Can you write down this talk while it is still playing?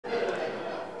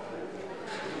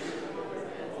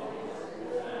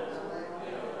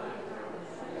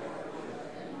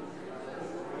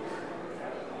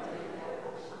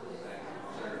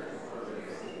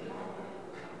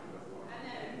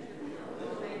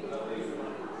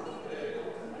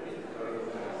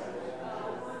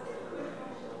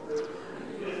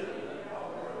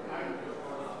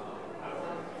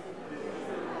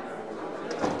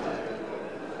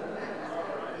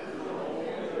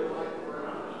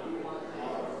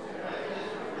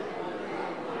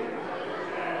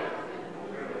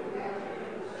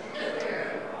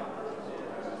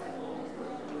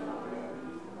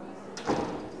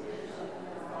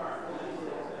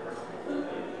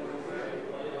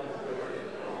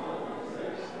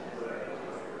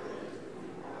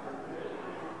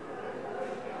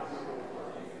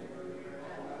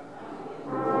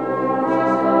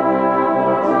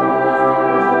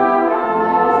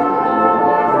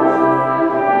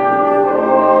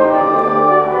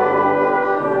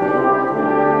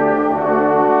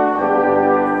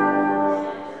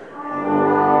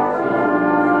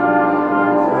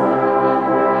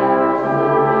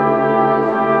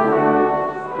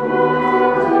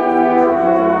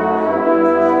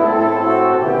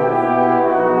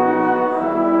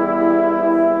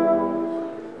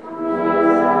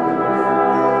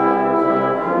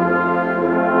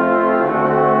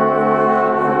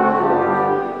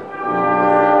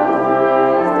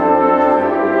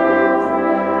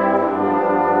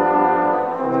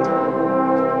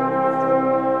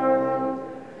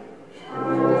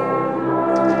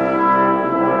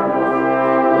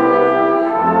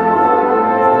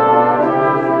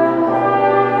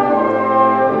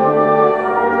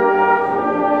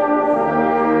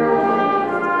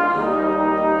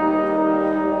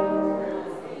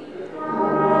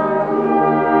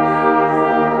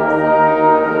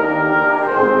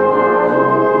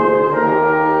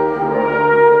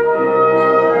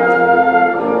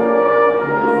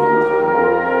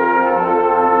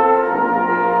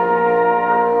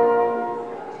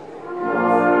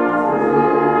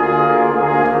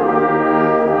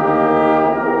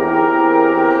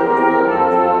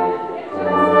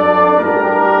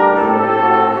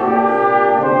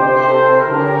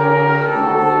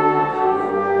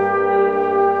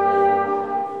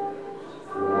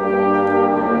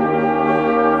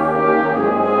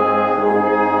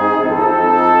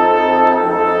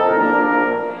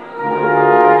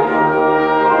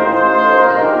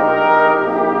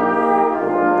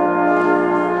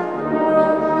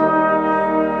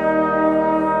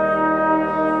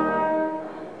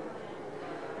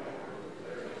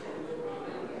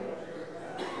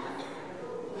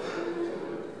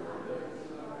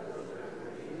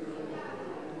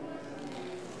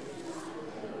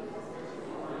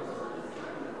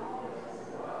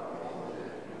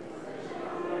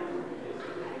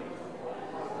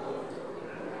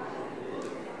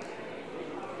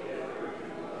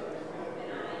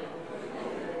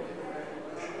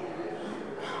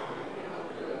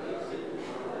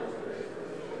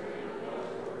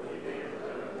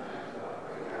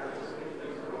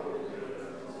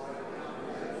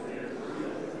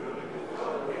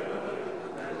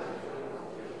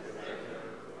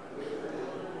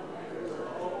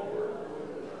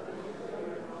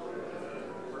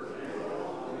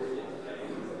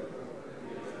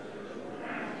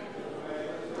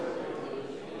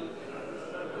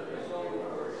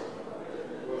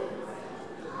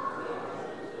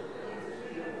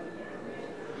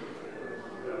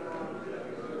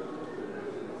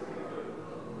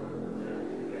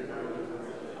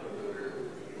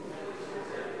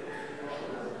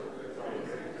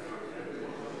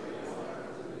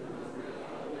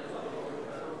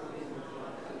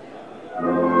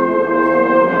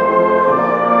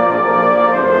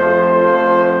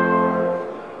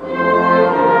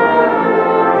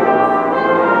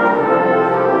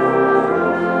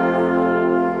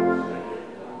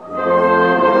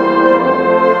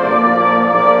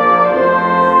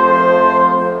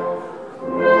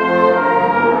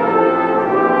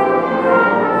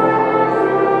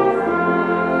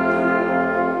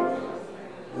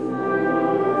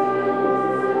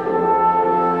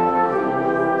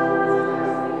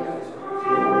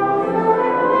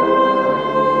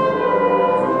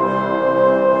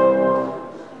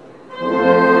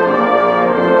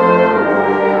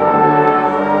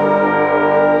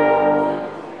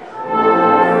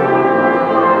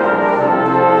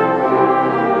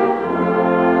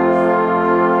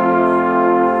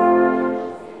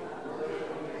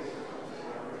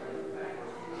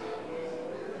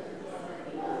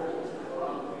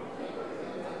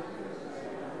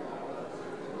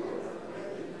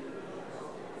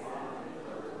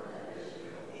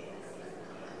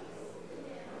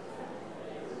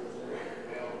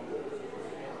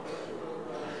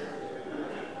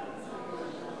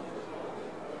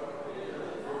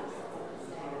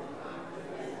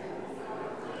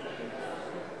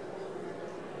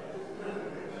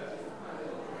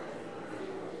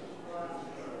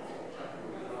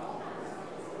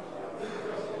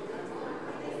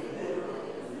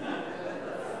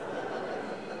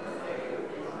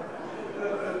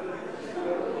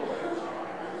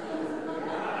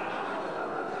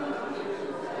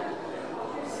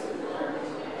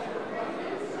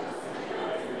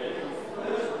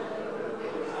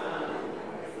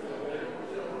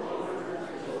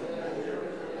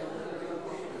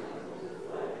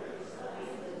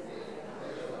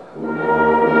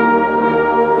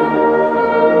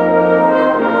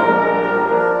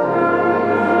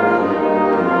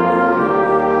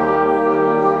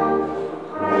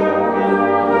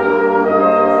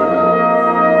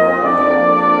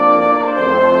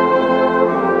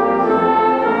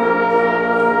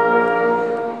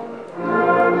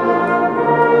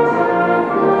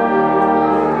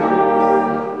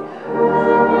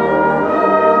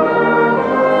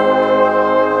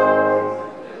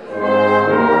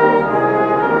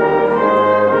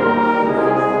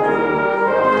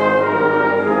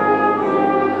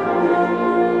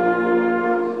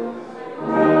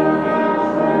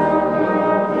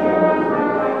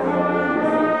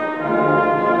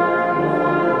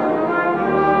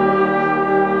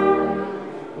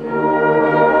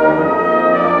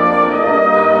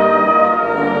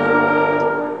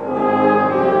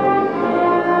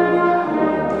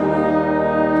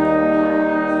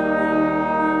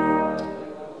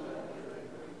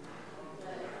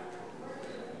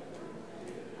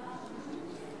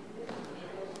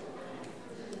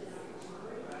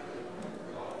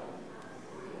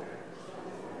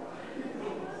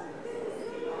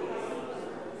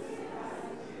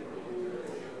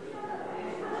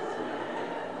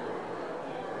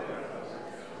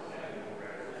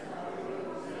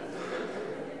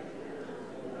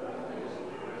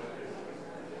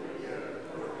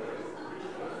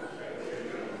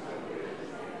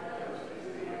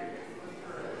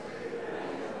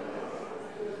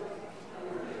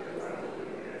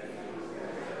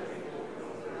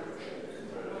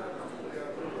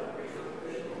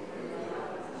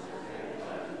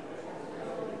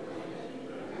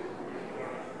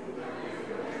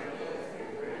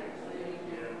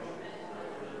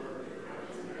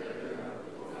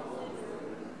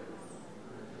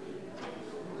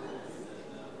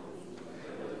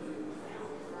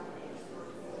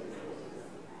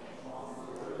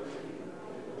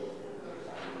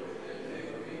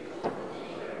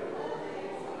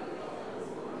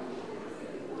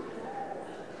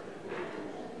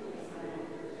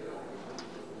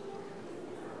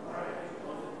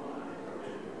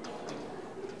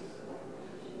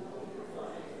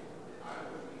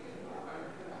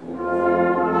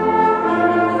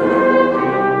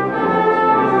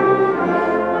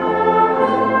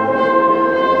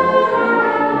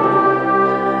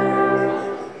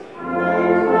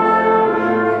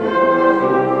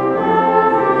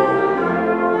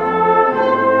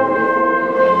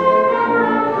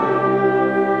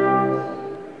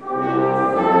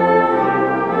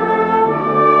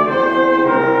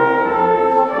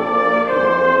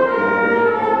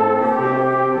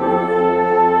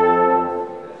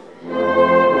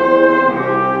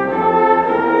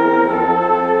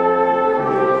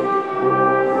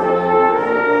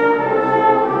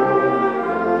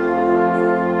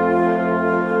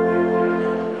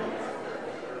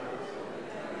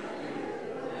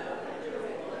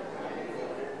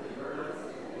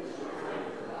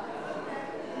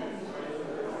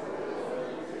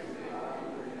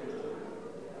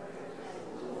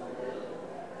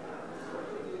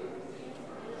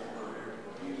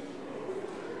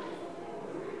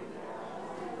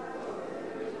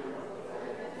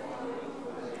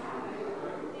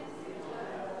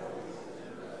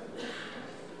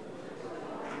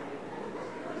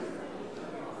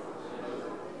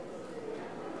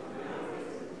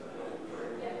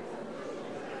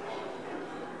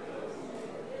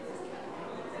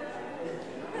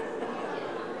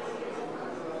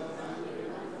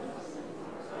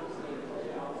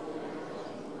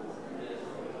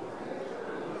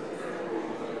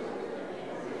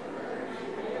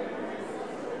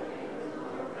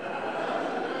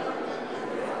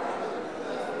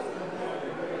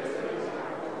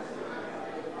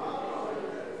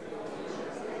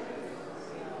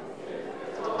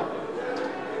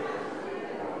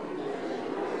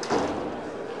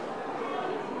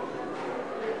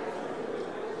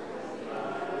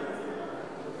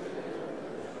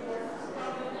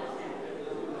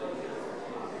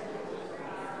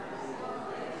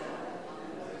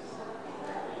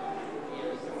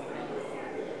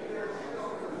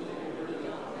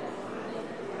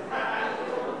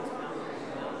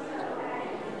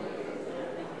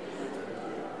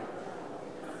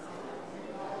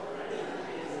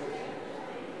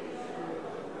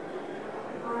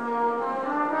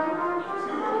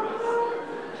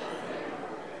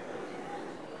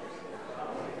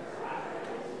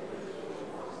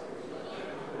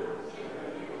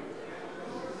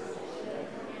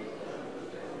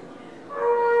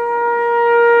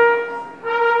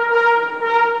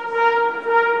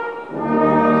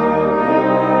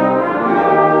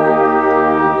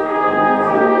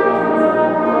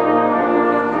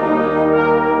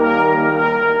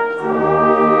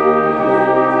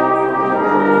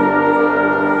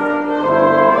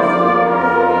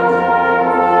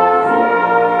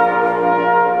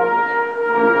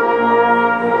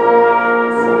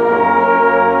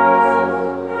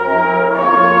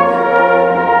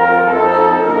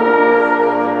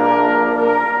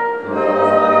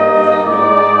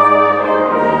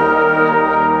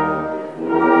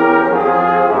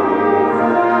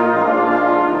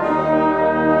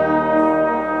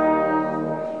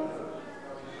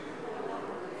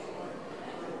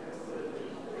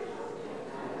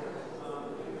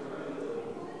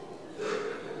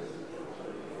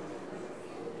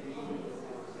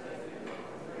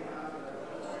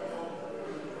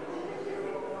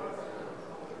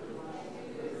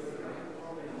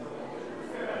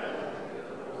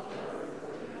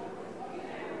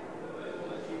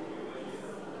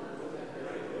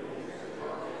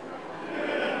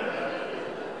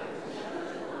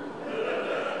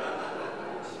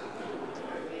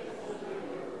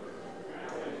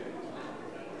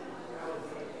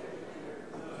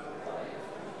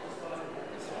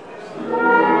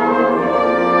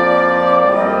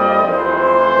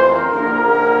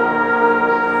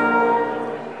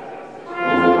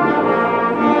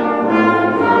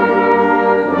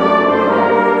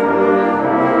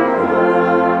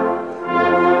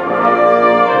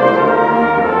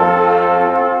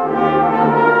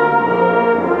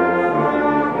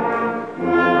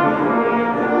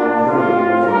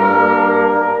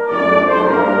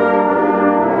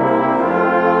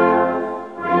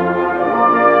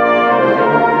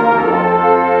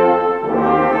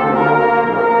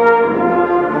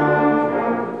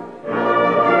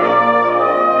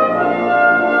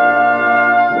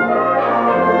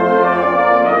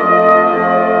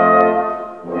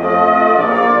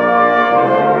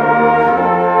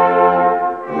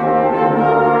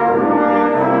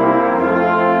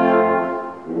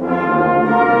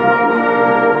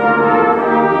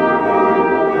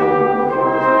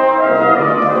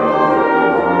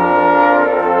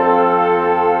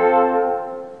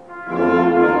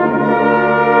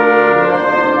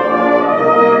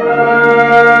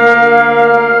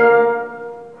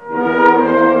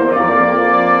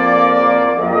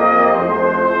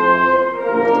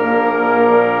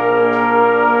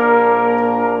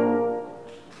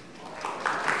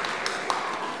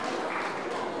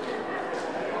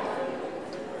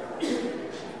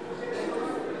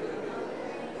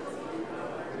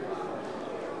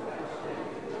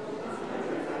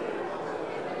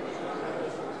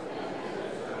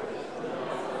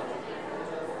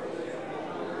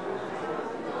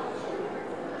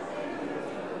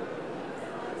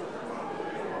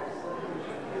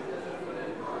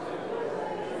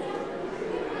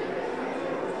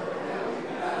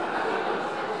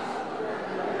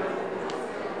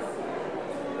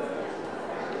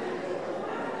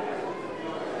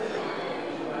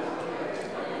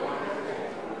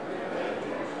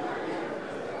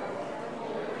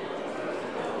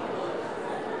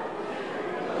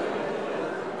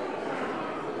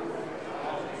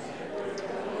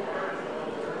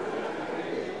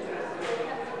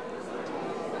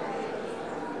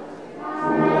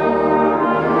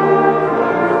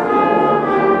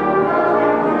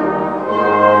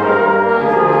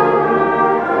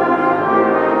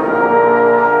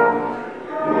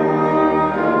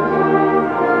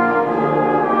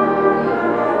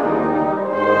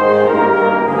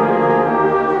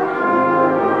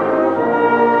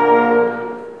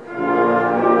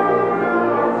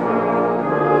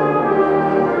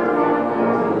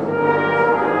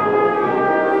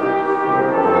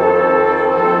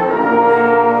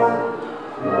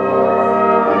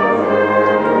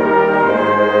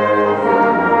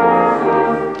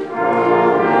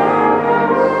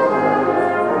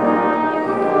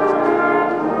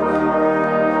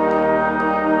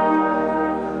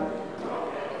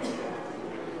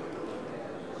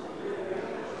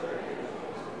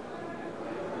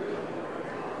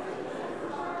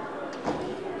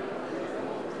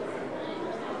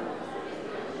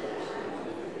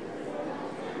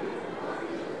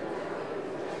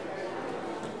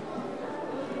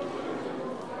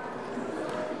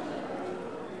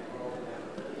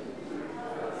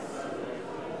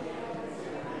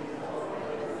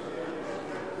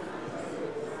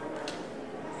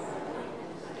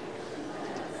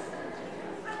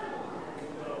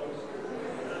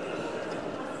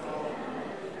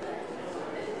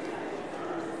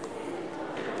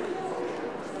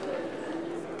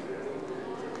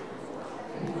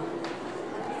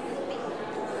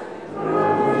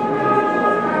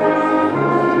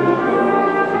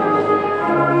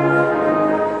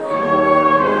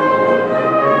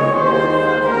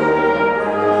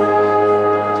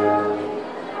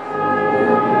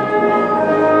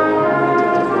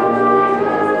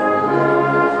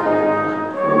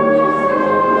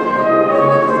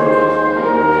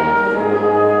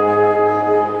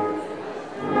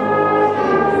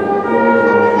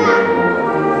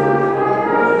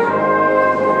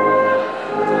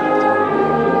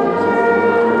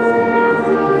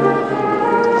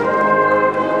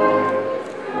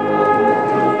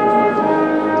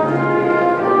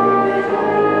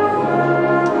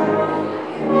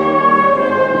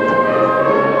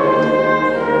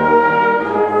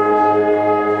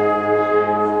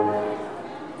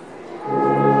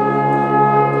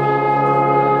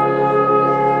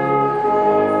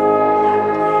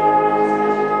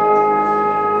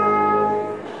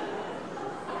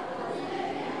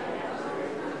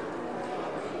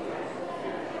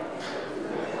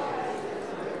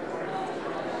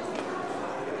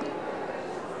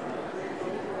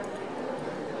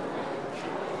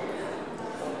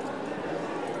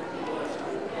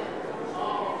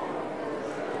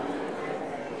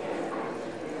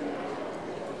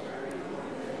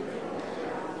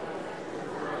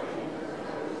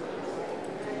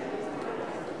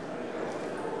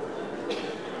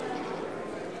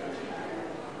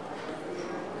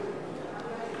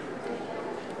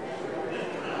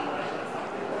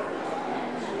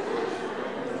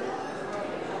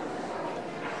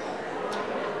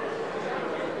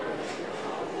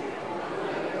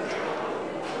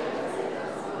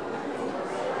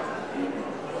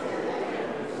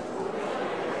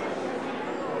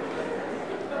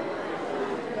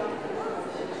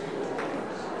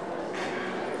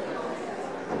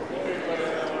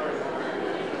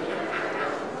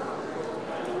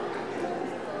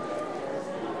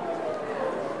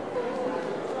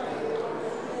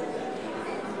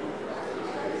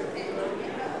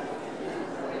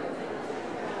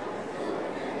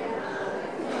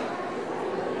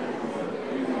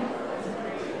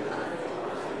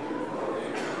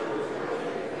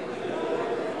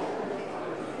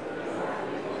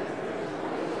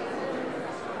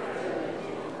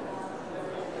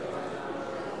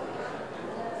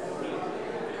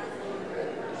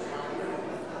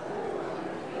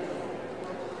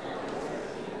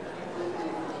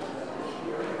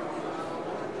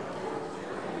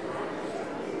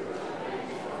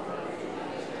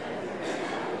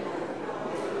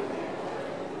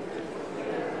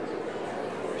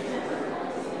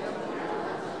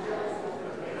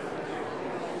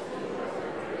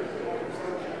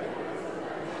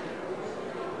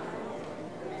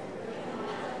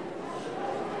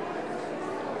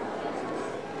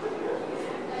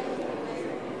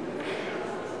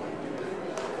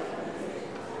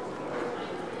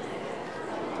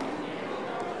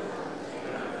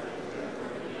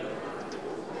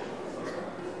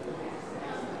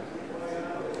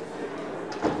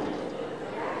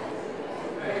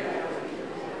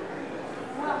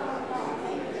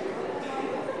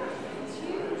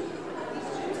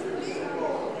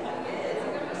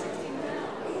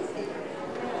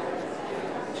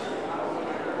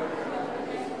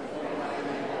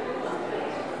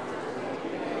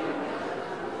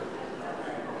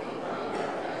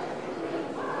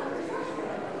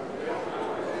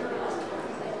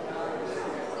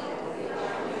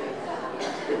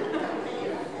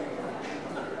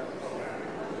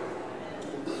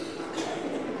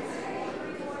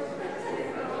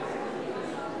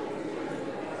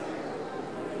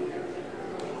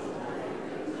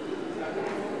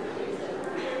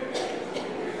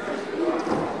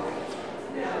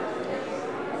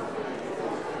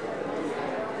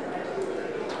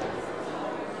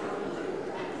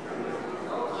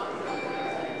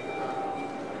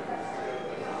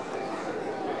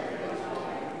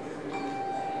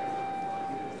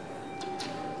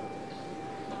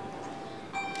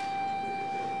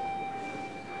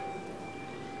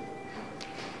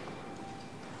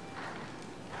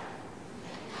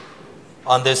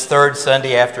On this third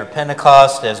Sunday after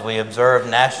Pentecost, as we observe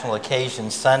National Occasion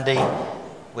Sunday,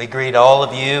 we greet all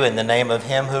of you in the name of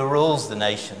Him who rules the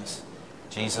nations,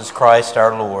 Jesus Christ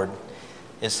our Lord.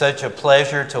 It's such a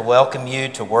pleasure to welcome you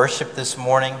to worship this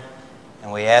morning,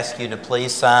 and we ask you to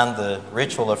please sign the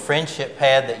Ritual of Friendship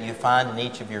pad that you find in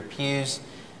each of your pews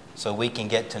so we can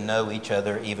get to know each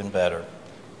other even better.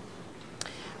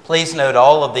 Please note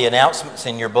all of the announcements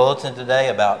in your bulletin today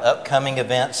about upcoming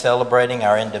events celebrating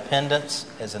our independence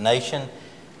as a nation,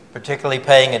 particularly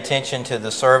paying attention to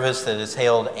the service that is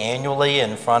held annually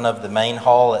in front of the main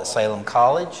hall at Salem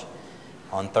College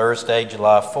on Thursday,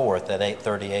 July 4th at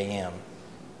 8:30 a.m.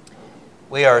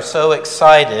 We are so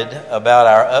excited about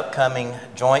our upcoming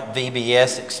joint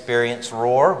VBS experience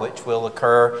Roar, which will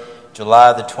occur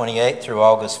July the 28th through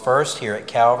August 1st here at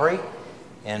Calvary.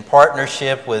 In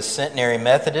partnership with Centenary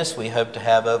Methodist, we hope to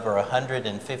have over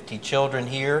 150 children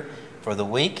here for the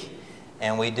week,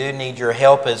 and we do need your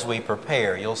help as we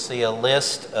prepare. You'll see a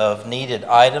list of needed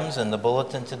items in the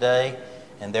bulletin today,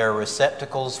 and there are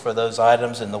receptacles for those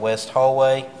items in the west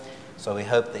hallway, so we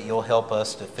hope that you'll help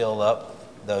us to fill up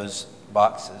those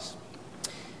boxes.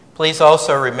 Please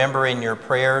also remember in your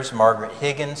prayers Margaret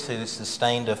Higgins, who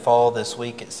sustained a fall this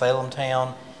week at Salem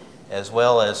Town, as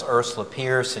well as Ursula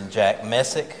Pierce and Jack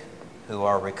Messick, who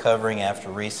are recovering after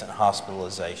recent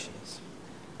hospitalizations.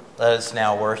 Let us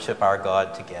now worship our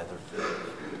God together.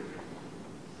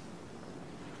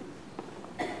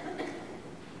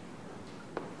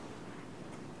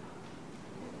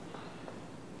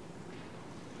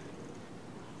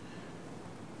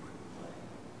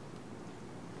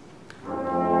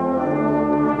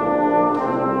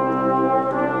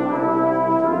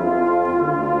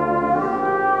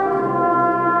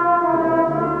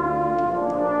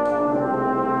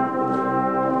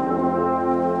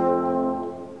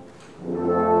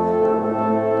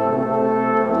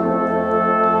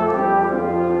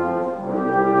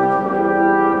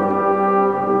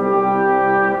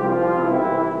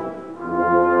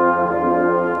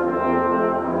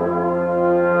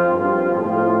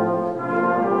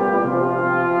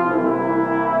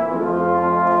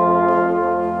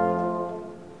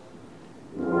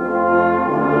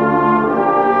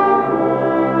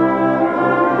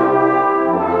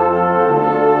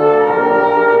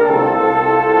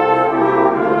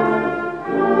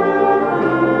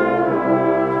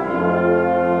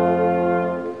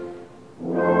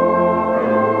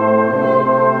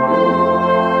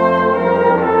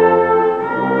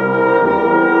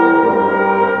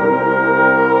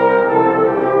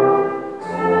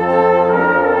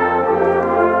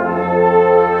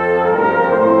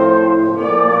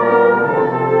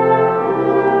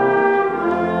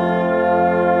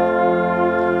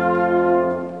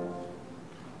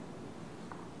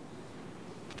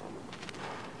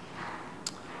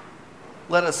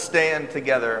 Let us stand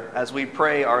together as we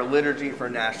pray our liturgy for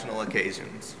national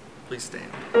occasions. Please stand.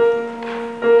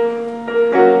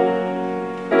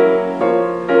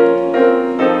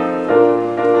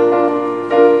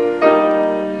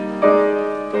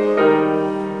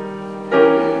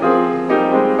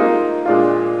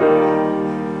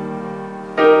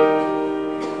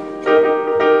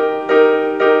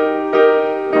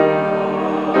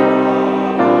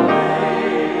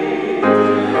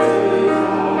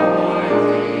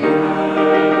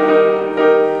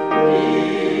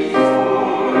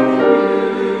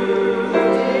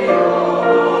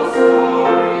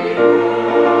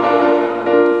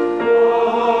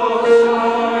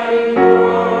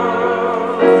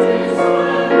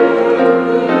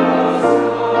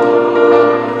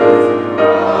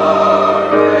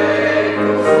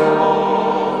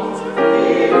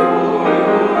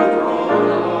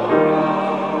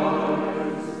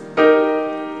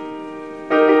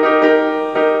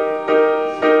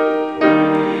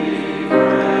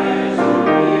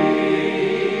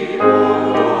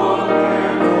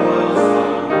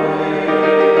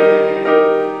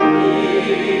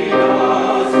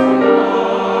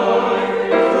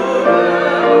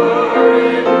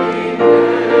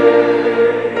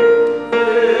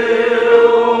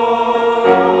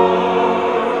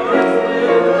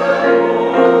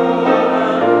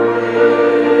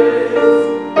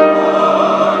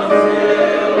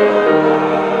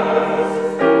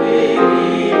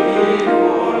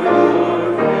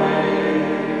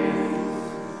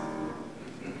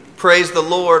 Praise the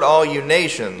Lord, all you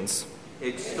nations.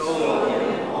 Extol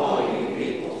him, all you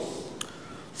peoples.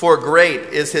 For great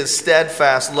is his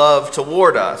steadfast love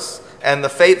toward us, and the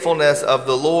faithfulness of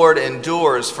the Lord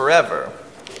endures forever.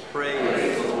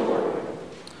 Praise the Lord.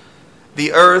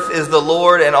 The earth is the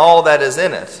Lord and all that is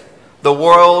in it, the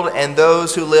world and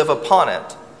those who live upon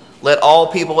it. Let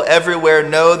all people everywhere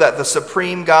know that the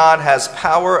supreme God has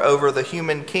power over the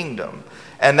human kingdom,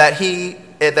 and that he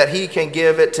can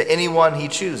give it to anyone he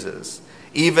chooses,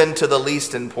 even to the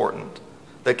least important.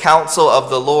 The counsel of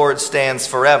the Lord stands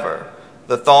forever,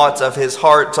 the thoughts of his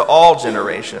heart to all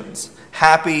generations.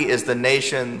 Happy is the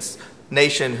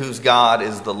nation whose God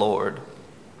is the Lord.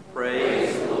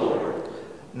 Praise the Lord.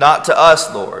 Not to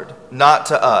us, Lord, not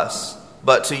to us,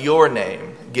 but to your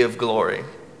name give glory.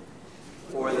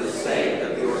 For the sake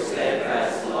of your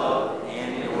steadfast love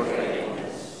and your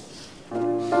faithfulness.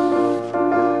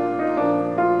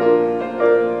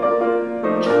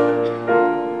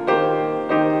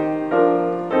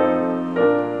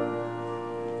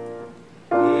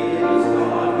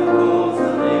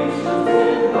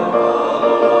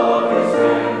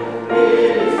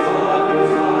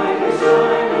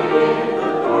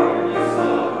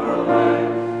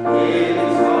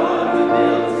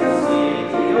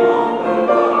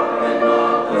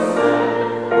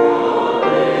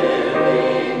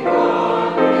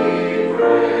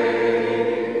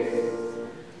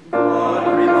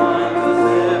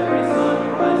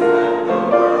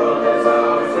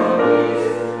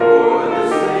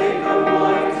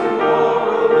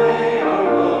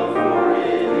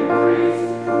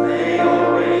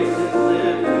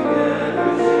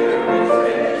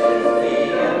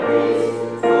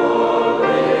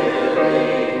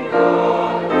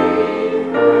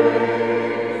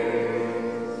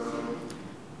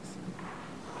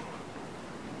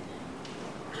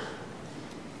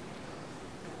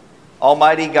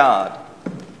 Almighty God,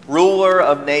 ruler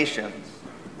of nations,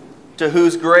 to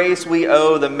whose grace we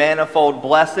owe the manifold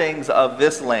blessings of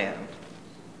this land,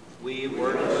 We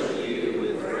worship you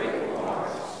with grateful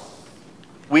hearts.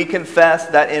 we confess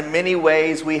that in many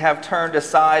ways we have turned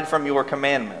aside from your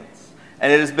commandments,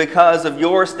 and it is because of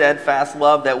your steadfast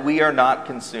love that we are not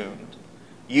consumed.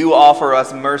 You offer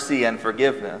us mercy and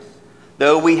forgiveness,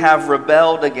 though we have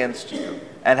rebelled against you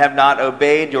and have not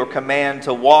obeyed your command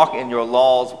to walk in your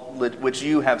laws which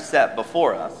you have set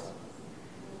before us.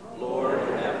 Lord,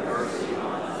 have mercy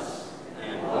on us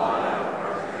and blot out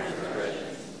our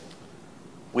transgressions.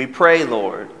 We pray,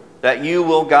 Lord, that you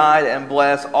will guide and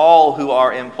bless all who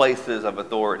are in places of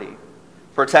authority.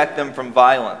 Protect them from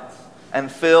violence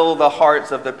and fill the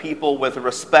hearts of the people with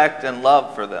respect and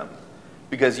love for them,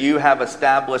 because you have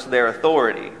established their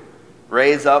authority.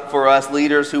 Raise up for us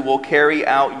leaders who will carry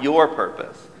out your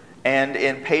purpose, and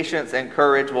in patience and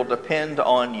courage will depend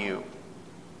on you.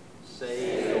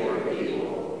 Save your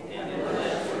people and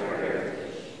bless your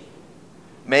heritage.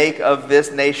 Make of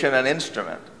this nation an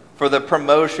instrument for the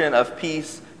promotion of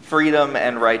peace, freedom,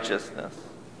 and righteousness.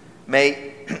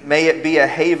 May it be a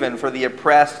haven for the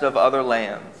oppressed of other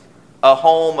lands, a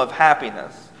home of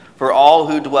happiness for all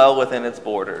who dwell within its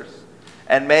borders.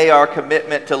 And may our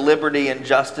commitment to liberty and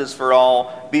justice for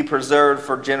all be preserved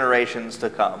for generations to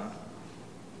come.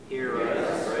 Hear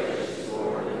us, gracious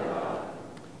Lord and God.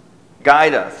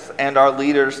 Guide us and our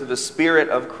leaders through the spirit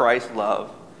of Christ's love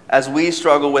as we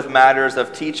struggle with matters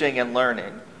of teaching and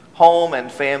learning, home and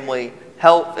family,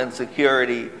 health and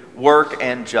security, work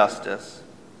and justice.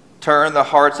 Turn the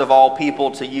hearts of all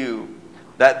people to you,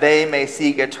 that they may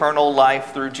seek eternal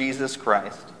life through Jesus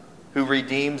Christ, who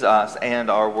redeems us and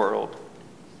our world.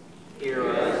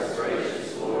 Hear us,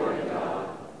 gracious Lord and God.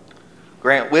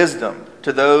 Grant wisdom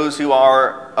to those who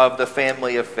are of the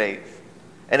family of faith.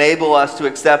 Enable us to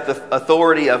accept the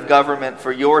authority of government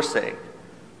for your sake,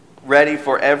 ready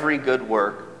for every good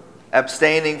work,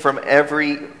 abstaining from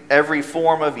every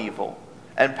form of evil,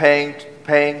 and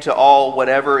paying to all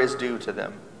whatever is due to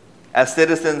them. As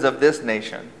citizens of this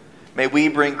nation, may we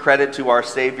bring credit to our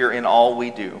Savior in all we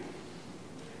do.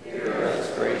 Hear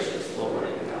us, gracious Lord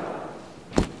and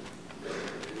God.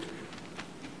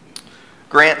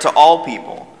 Grant to all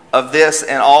people of this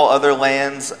and all other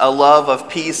lands a love of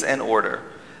peace and order,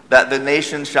 that the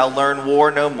nations shall learn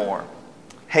war no more.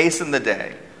 Hasten the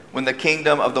day when the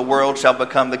kingdom of the world shall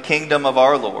become the kingdom of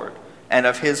our Lord and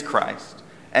of his Christ,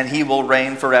 and he will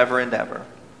reign forever and ever.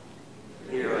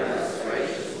 Hear us,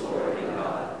 gracious Lord and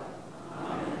God.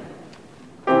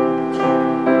 Amen.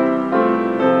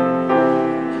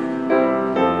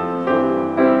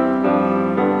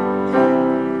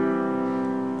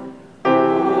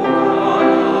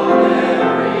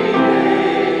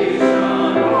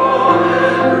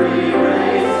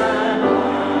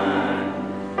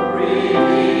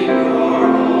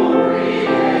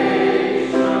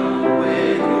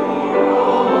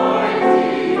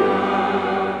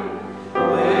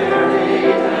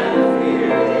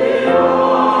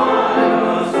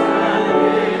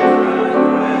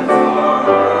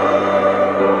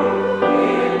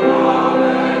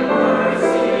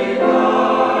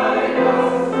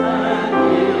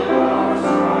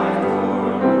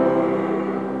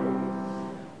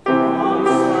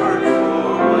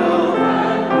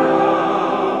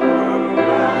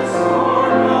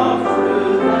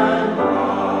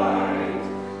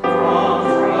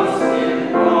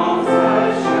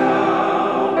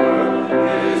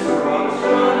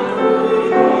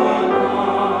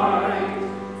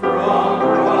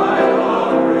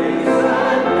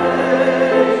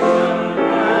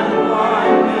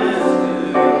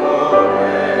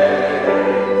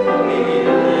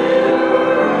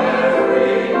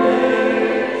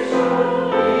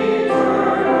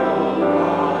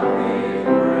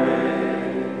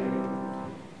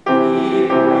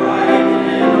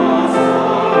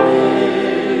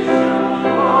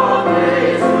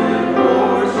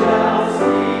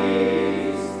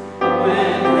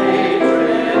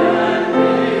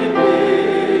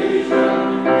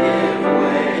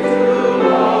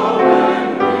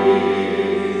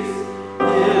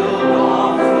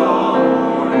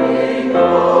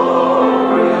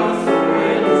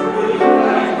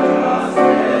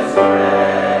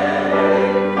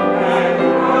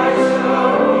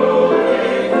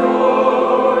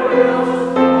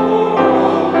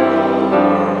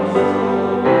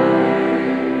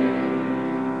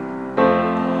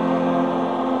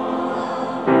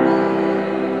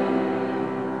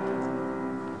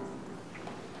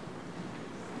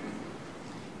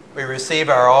 receive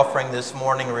our offering this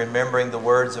morning, remembering the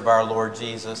words of our Lord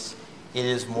Jesus, it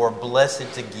is more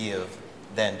blessed to give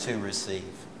than to receive.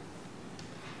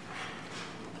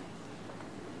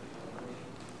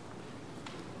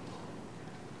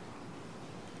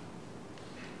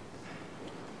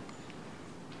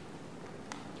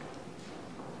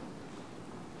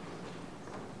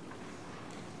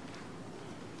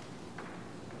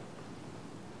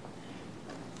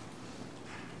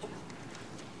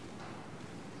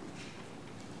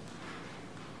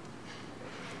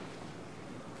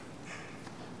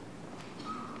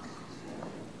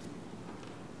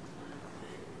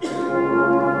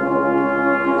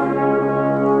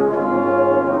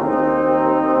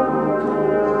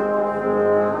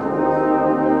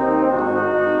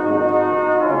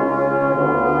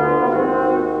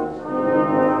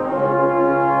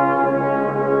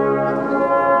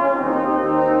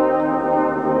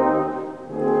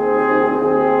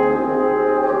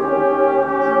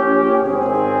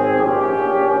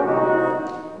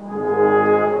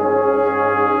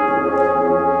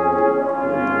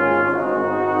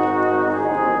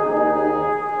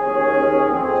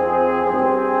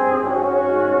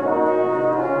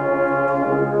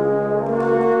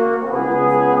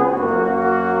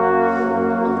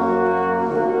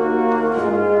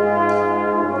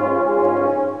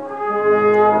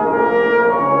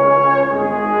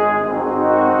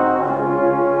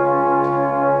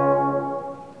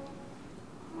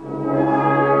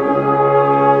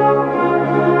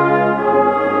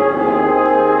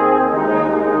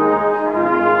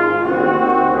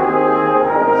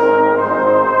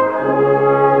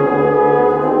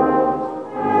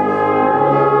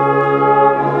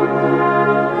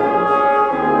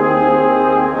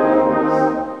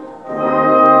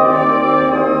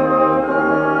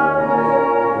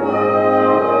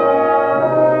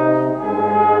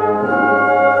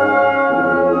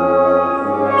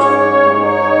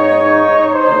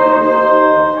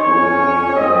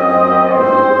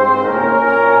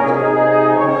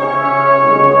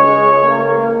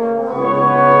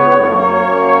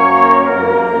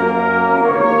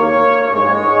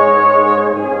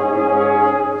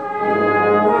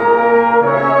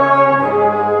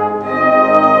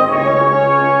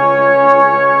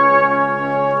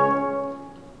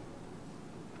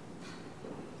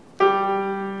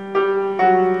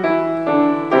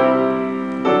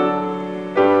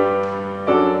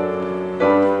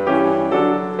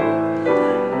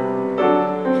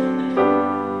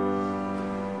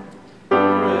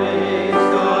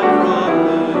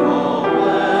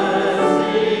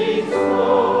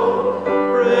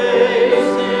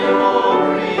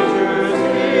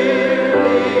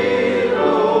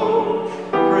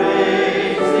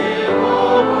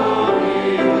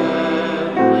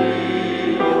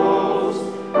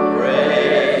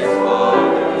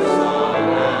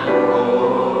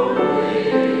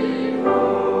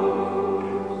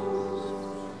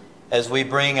 As we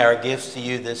bring our gifts to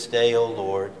you this day, O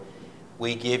Lord,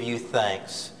 we give you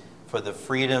thanks for the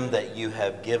freedom that you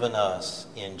have given us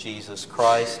in Jesus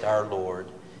Christ our Lord,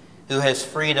 who has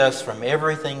freed us from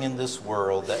everything in this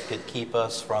world that could keep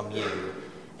us from you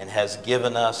and has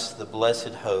given us the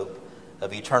blessed hope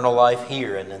of eternal life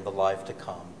here and in the life to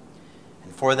come.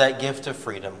 And for that gift of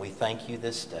freedom, we thank you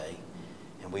this day.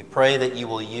 And we pray that you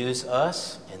will use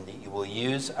us and that you will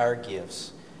use our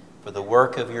gifts for the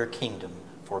work of your kingdom,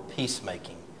 for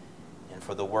peacemaking, and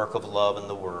for the work of love in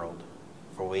the world.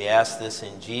 For we ask this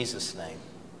in Jesus' name.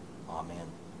 Amen.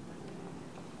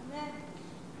 Amen.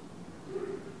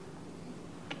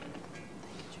 Thank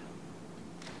you,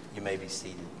 Joe. You may be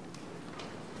seated.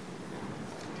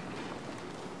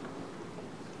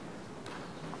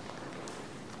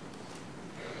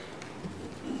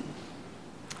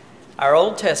 Our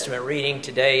Old Testament reading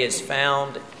today is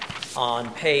found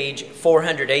on page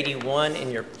 481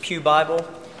 in your Pew Bible,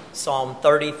 Psalm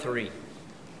 33.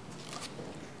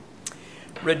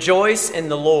 Rejoice in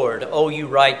the Lord, O you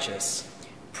righteous.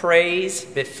 Praise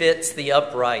befits the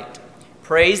upright.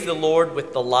 Praise the Lord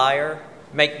with the lyre.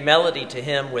 Make melody to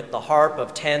him with the harp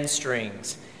of 10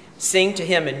 strings. Sing to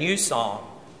him a new song.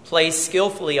 Play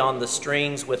skillfully on the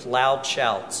strings with loud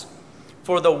shouts.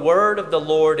 For the word of the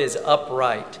Lord is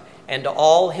upright, and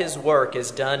all his work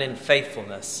is done in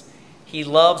faithfulness. He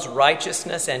loves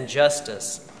righteousness and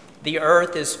justice. The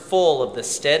earth is full of the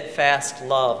steadfast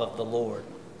love of the Lord.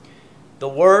 The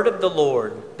word of the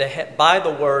Lord, by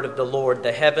the word of the Lord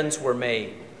the heavens were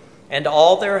made, and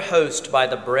all their host by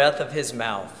the breath of his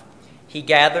mouth. He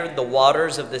gathered the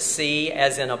waters of the sea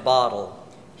as in a bottle.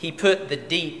 He put the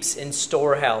deeps in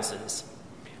storehouses.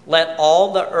 Let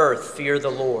all the earth fear the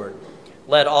Lord.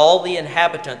 Let all the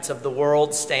inhabitants of the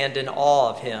world stand in awe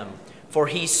of him. For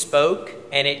he spoke,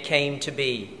 and it came to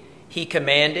be. He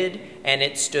commanded, and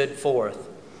it stood forth.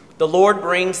 The Lord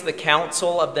brings the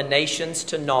counsel of the nations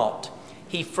to naught.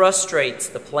 He frustrates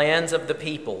the plans of the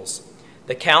peoples.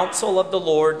 The counsel of the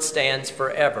Lord stands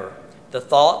forever, the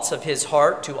thoughts of his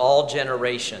heart to all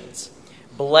generations.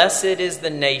 Blessed is the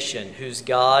nation whose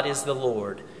God is the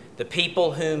Lord, the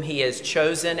people whom he has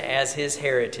chosen as his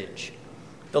heritage.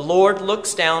 The Lord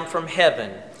looks down from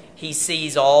heaven. He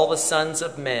sees all the sons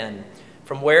of men.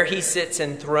 From where he sits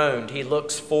enthroned, he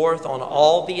looks forth on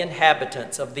all the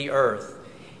inhabitants of the earth.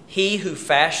 He who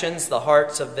fashions the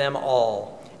hearts of them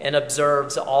all and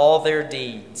observes all their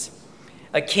deeds.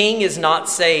 A king is not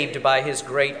saved by his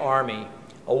great army.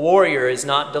 A warrior is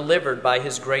not delivered by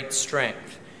his great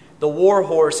strength. The war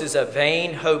horse is a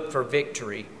vain hope for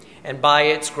victory, and by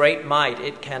its great might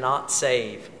it cannot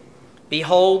save.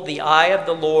 Behold, the eye of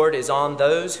the Lord is on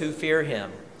those who fear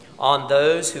him, on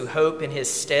those who hope in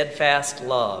his steadfast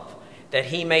love, that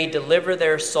he may deliver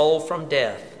their soul from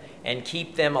death and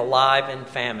keep them alive in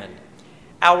famine.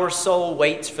 Our soul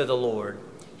waits for the Lord.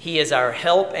 He is our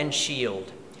help and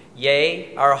shield.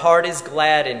 Yea, our heart is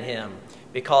glad in him,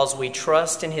 because we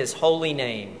trust in his holy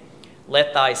name.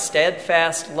 Let thy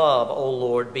steadfast love, O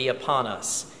Lord, be upon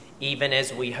us, even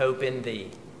as we hope in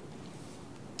thee.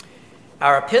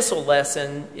 Our epistle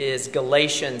lesson is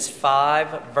Galatians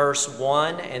 5, verse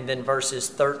 1, and then verses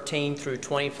 13 through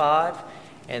 25,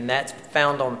 and that's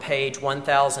found on page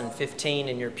 1015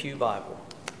 in your Pew Bible.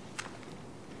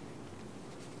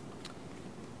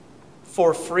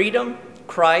 For freedom,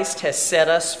 Christ has set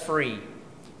us free.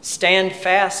 Stand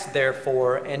fast,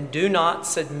 therefore, and do not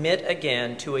submit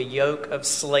again to a yoke of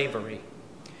slavery.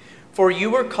 For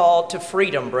you were called to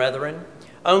freedom, brethren.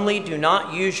 Only do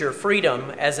not use your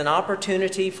freedom as an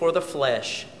opportunity for the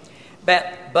flesh,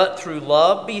 but through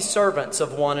love be servants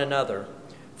of one another.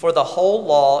 For the whole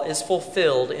law is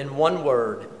fulfilled in one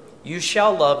word: you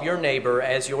shall love your neighbor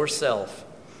as yourself.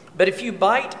 But if you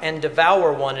bite and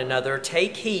devour one another,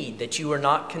 take heed that you are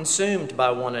not consumed by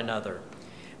one another.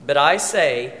 But I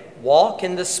say, walk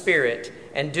in the Spirit,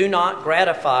 and do not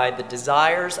gratify the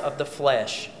desires of the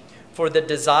flesh. For the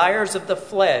desires of the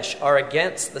flesh are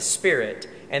against the Spirit,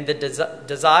 and the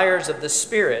desires of the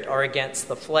Spirit are against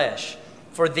the flesh.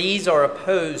 For these are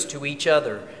opposed to each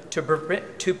other, to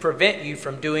prevent you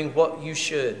from doing what you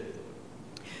should.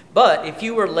 But if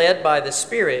you are led by the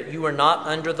Spirit, you are not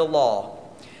under the law.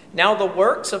 Now the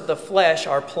works of the flesh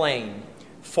are plain: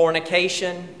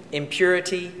 fornication,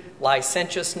 impurity,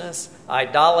 licentiousness,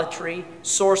 idolatry,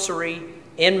 sorcery,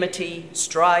 enmity,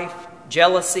 strife,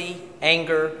 jealousy,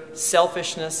 anger,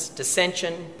 selfishness,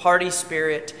 dissension, party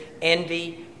spirit,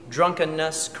 envy,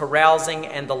 drunkenness, carousing,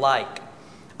 and the like.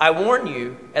 I warn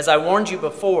you, as I warned you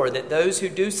before, that those who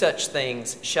do such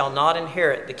things shall not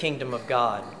inherit the kingdom of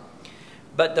God.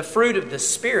 But the fruit of the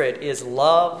Spirit is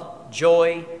love,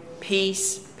 joy,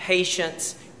 peace,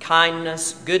 patience,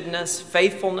 kindness, goodness,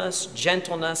 faithfulness,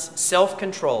 gentleness,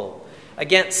 self-control.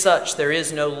 Against such there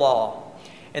is no law.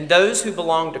 And those who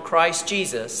belong to Christ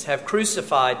Jesus have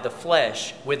crucified the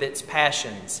flesh with its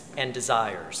passions and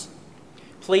desires.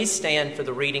 Please stand for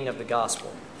the reading of the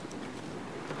gospel.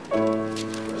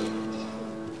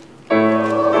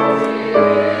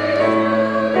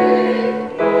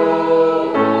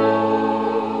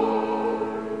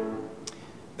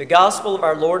 The gospel of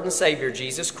our Lord and Savior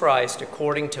Jesus Christ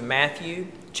according to Matthew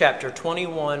chapter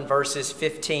 21, verses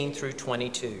 15 through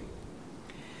 22.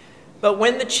 But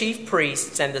when the chief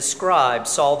priests and the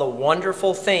scribes saw the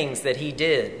wonderful things that he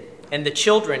did, and the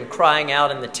children crying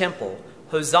out in the temple,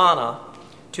 Hosanna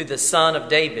to the Son of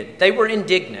David, they were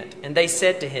indignant, and they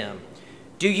said to him,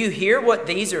 Do you hear what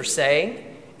these are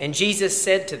saying? And Jesus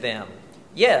said to them,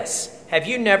 Yes, have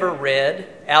you never read,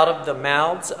 out of the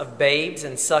mouths of babes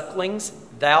and sucklings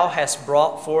thou hast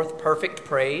brought forth perfect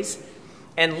praise?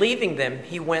 And leaving them,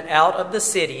 he went out of the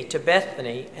city to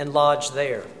Bethany and lodged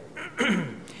there.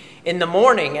 In the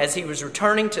morning, as he was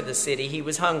returning to the city, he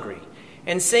was hungry.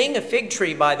 And seeing a fig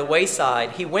tree by the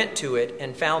wayside, he went to it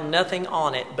and found nothing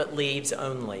on it but leaves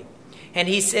only. And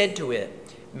he said to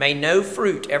it, May no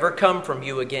fruit ever come from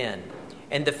you again.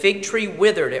 And the fig tree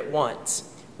withered at once.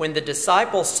 When the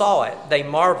disciples saw it, they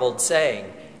marveled,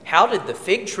 saying, How did the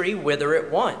fig tree wither at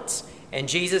once? And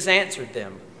Jesus answered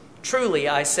them, Truly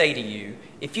I say to you,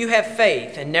 if you have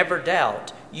faith and never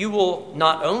doubt, you will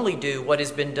not only do what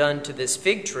has been done to this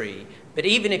fig tree, but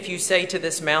even if you say to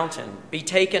this mountain, Be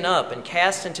taken up and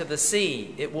cast into the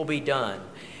sea, it will be done.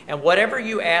 And whatever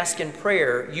you ask in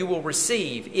prayer, you will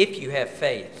receive if you have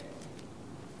faith.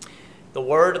 The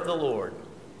word of the Lord.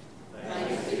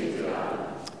 Thanks be to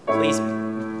God. Please.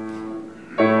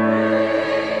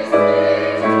 Praise be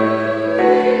to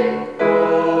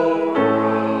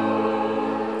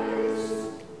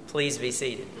Please be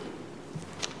seated.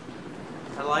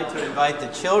 I'd like to invite the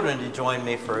children to join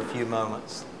me for a few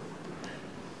moments.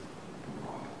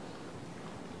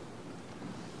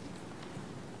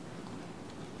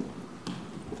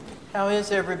 How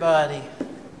is everybody?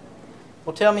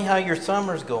 Well, tell me how your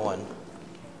summer's going.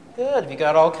 Good. Have you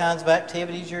got all kinds of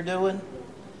activities you're doing?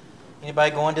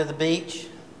 Anybody going to the beach?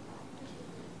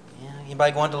 Yeah.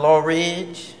 Anybody going to Laurel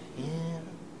Ridge? Yeah.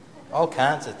 All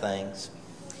kinds of things.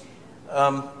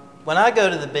 When I go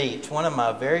to the beach, one of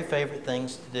my very favorite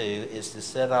things to do is to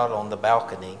sit out on the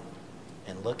balcony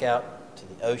and look out to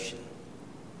the ocean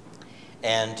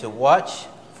and to watch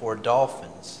for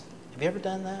dolphins. Have you ever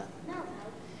done that?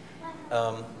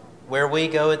 Where we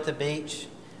go at the beach,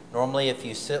 normally if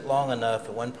you sit long enough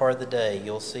at one part of the day,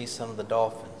 you'll see some of the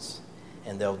dolphins.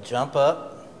 And they'll jump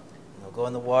up, and they'll go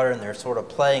in the water, and they're sort of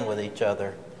playing with each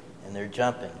other, and they're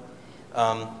jumping.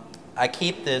 I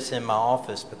keep this in my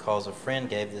office because a friend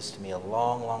gave this to me a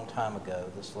long, long time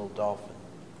ago, this little dolphin.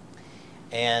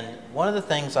 And one of the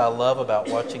things I love about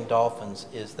watching dolphins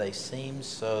is they seem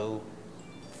so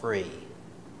free.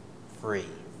 Free.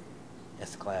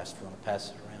 That's the class, if you want to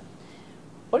pass it around.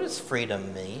 What does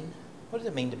freedom mean? What does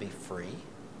it mean to be free?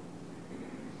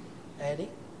 Addie?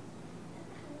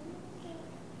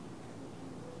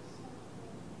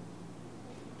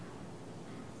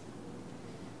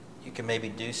 You can maybe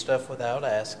do stuff without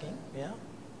asking, yeah?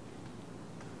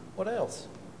 What else?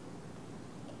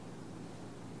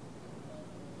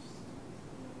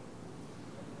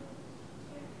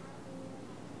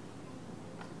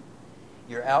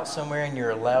 You're out somewhere and you're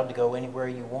allowed to go anywhere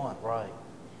you want, right?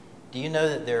 Do you know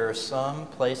that there are some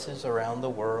places around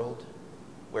the world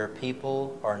where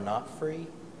people are not free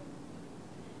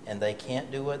and they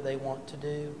can't do what they want to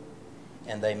do,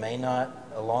 and they may not,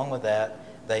 along with that,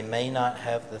 they may not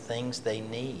have the things they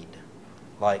need,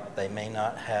 like they may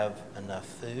not have enough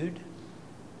food,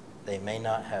 they may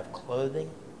not have clothing,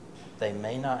 they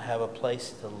may not have a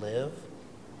place to live,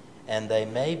 and they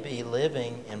may be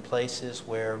living in places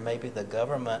where maybe the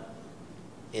government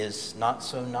is not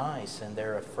so nice and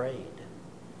they're afraid.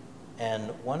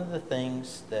 And one of the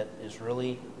things that is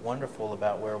really wonderful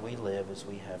about where we live is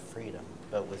we have freedom.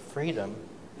 But with freedom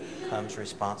comes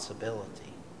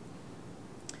responsibility.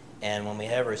 And when we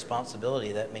have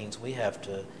responsibility, that means we have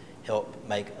to help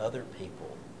make other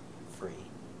people free.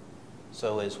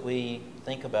 So as we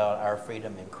think about our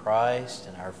freedom in Christ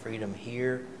and our freedom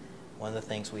here, one of the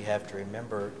things we have to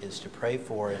remember is to pray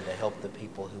for and to help the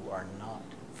people who are not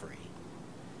free,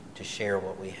 to share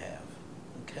what we have.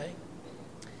 Okay?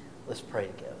 Let's pray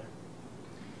together.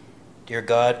 Dear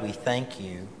God, we thank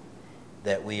you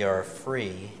that we are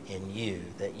free in you,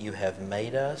 that you have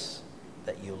made us,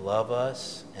 that you love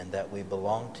us, and that we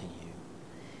belong to you.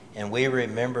 And we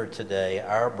remember today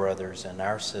our brothers and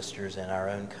our sisters in our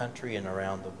own country and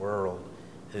around the world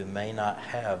who may not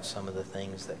have some of the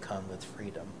things that come with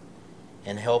freedom.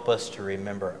 And help us to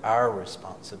remember our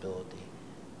responsibility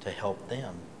to help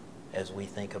them as we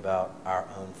think about our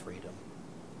own freedom.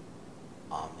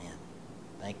 Amen.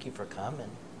 Thank you for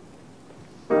coming.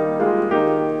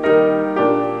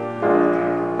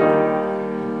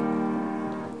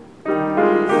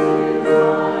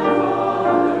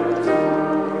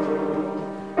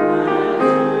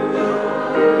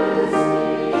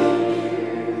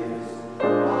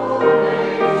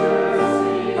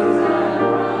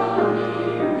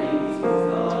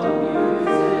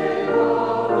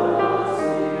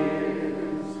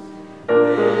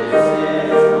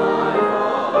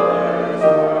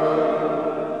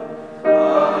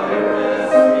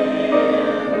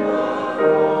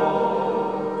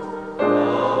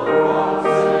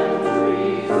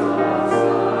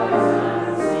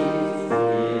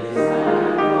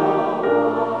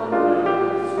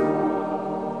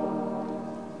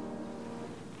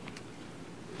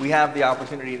 Have the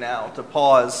opportunity now to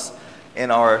pause in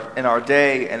our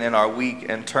day and in our week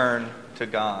and turn to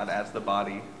God as the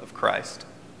body of Christ.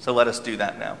 So let us do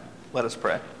that now. Let us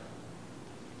pray.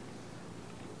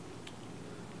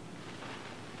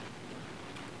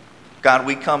 God,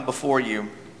 we come before you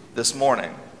this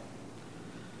morning,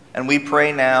 and we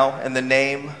pray now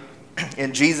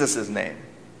in Jesus' name,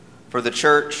 for the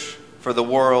church, for the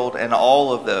world, and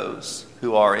all of those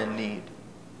who are in need.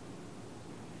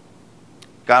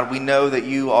 God, we know that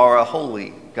you are a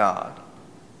holy God,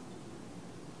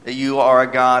 that you are a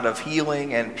God of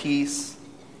healing and peace,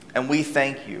 and we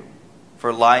thank you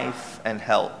for life and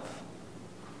health.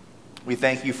 We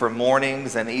thank you for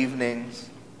mornings and evenings.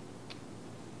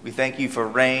 We thank you for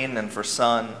rain and for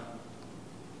sun,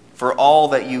 for all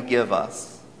that you give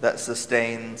us that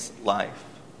sustains life.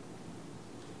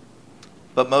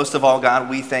 But most of all, God,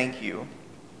 we thank you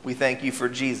We thank you for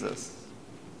Jesus,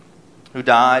 who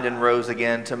died and rose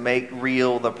again to make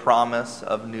real the promise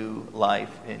of new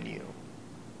life in you.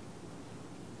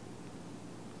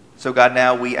 So God,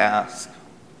 now we ask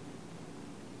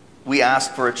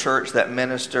for a church that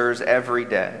ministers every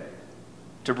day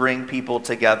to bring people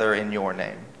together in your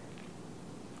name.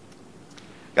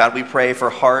 God, we pray for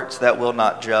hearts that will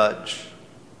not judge,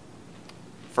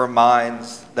 for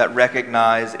minds that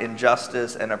recognize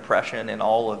injustice and oppression in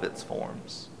all of its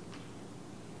forms.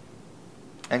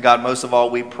 And God, most of all,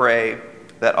 we pray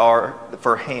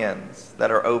for hands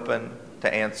that are open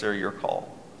to answer your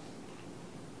call.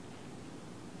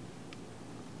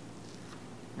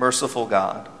 Merciful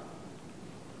God,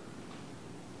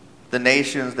 the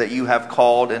nations that you have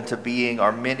called into being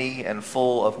are many and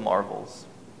full of marvels.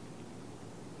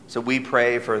 So we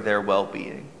pray for their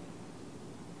well-being,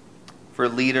 for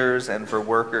leaders and for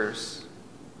workers,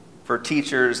 for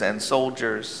teachers and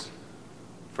soldiers,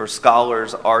 for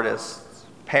scholars, artists,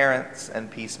 parents,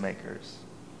 and peacemakers.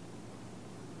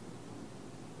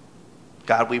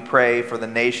 God, we pray for the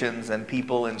nations and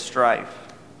people in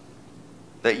strife,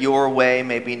 that your way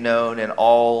may be known in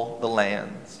all the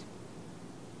lands,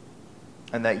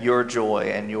 and that your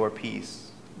joy and your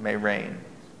peace may reign.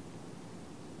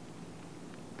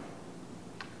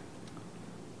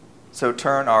 So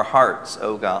turn our hearts,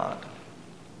 O God,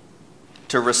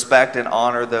 to respect and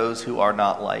honor those who are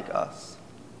not like us.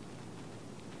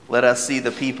 Let us see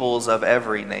the peoples of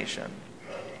every nation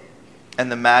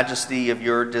and the majesty of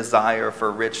your desire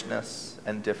for richness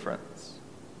and difference.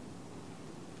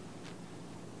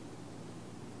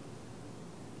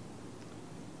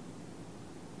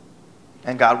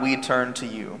 And God, we turn to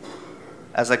you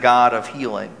as a God of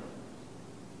healing.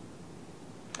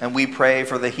 And we pray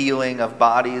for the healing of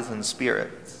bodies and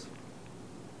spirits,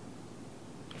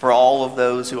 for all of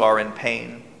those who are in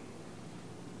pain,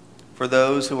 for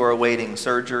those who are awaiting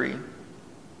surgery,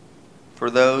 for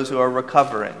those who are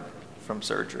recovering from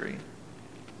surgery,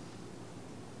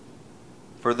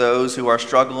 for those who are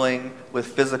struggling with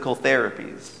physical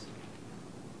therapies,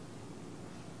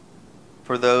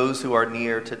 for those who are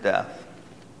near to death,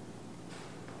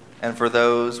 and for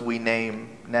those we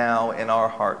name now in our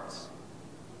hearts.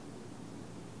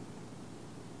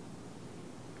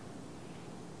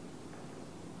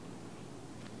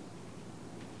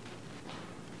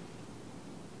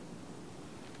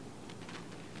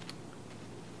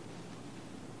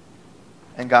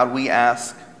 And God, we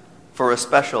ask for a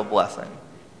special blessing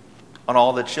on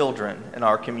all the children in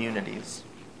our communities.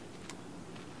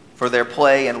 For their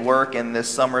play and work in this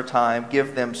summertime,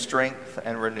 give them strength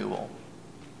and renewal.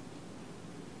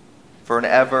 For an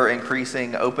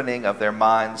ever-increasing opening of their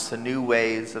minds to new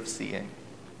ways of seeing,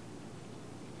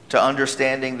 to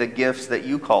understanding the gifts that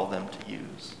you call them to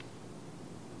use,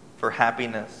 for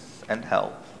happiness and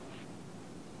health.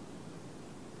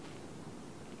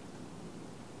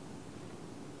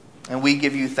 And we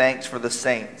give you thanks for the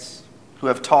saints who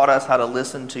have taught us how to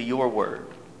listen to your word,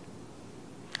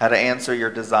 how to answer your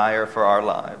desire for our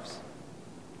lives,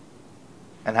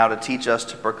 and how to teach us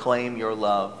to proclaim your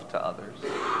love to others.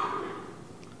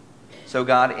 So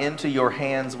God, into your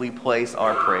hands we place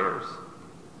our prayers,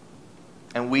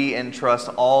 and we entrust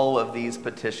all of these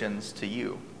petitions to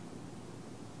you.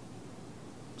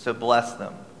 So bless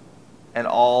them and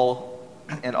all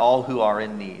who are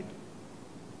in need,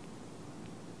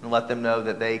 and let them know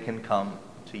that they can come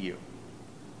to you.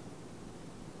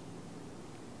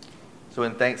 So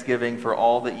in thanksgiving for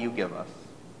all that you give us,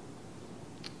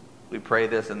 we pray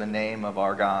this in the name of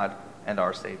our God and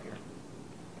our Savior.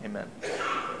 Amen.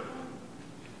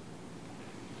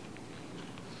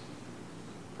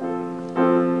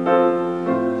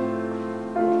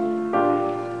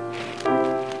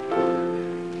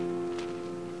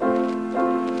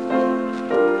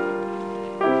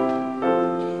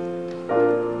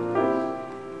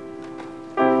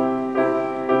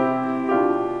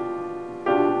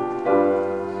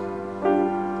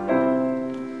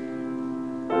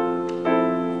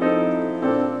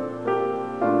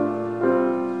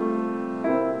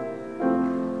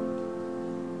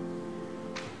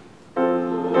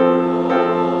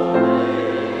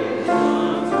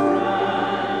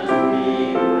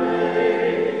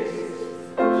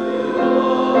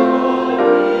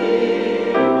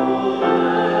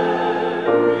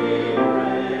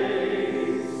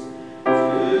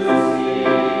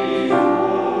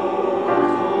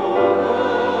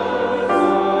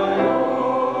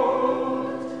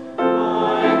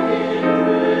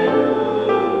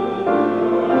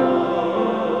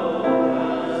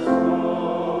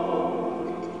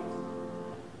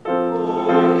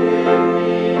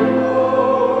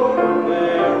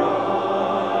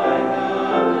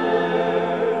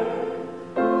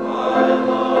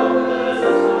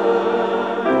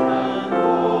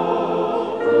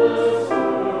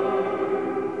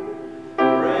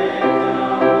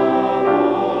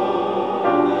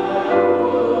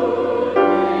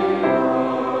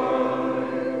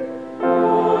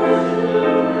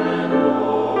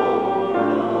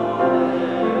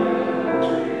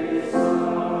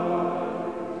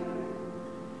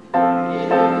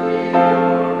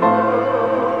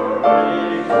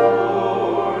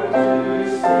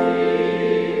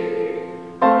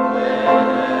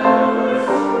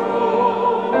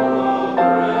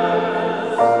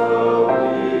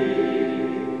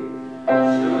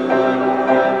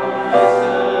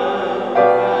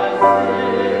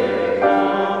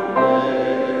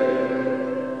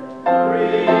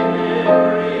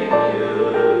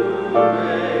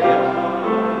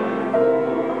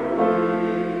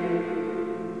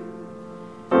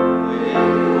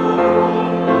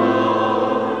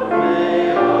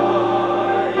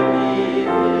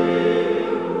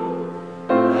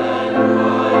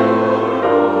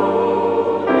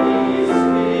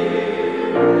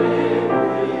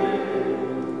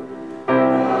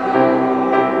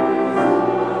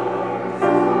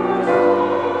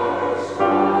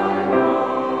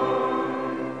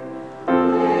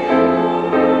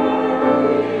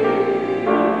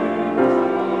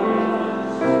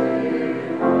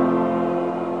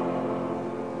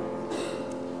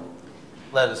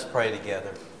 Let us pray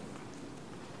together.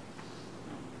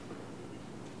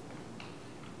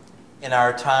 In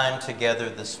our time together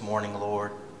this morning,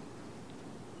 Lord,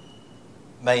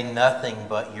 may nothing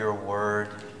but your word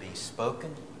be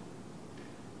spoken,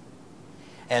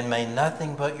 and may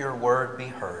nothing but your word be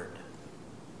heard.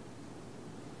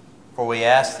 For we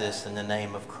ask this in the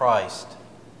name of Christ,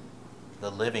 the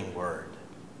living word.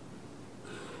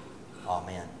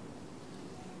 Amen.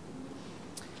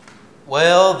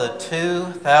 Well, the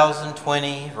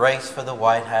 2020 race for the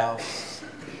White House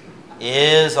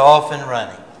is off and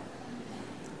running.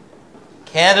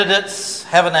 Candidates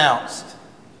have announced.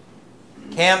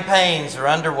 Campaigns are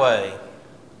underway.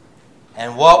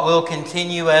 And what will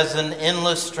continue as an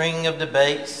endless string of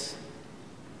debates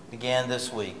began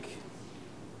this week.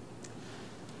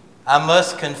 I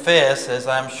must confess, as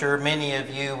I'm sure many of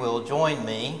you will join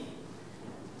me,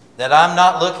 that I'm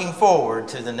not looking forward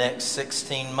to the next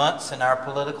 16 months in our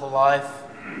political life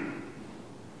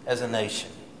as a nation.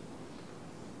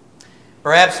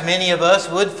 Perhaps many of us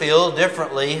would feel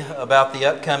differently about the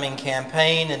upcoming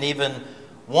campaign and even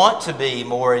want to be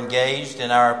more engaged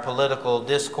in our political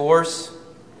discourse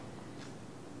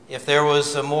if there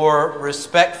was a more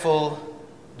respectful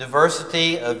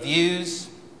diversity of views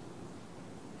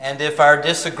and if our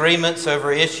disagreements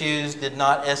over issues did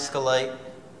not escalate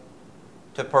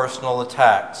to personal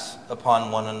attacks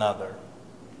upon one another.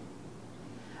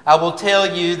 I will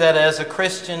tell you that as a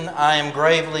Christian, I am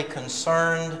gravely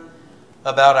concerned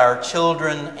about our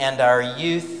children and our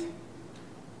youth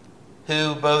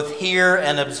who both hear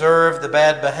and observe the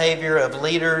bad behavior of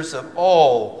leaders of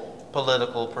all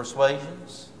political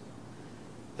persuasions,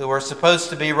 who are supposed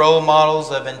to be role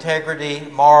models of integrity,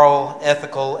 moral,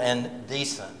 ethical, and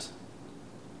decent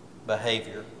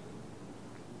behavior.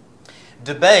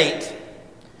 Debate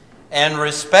and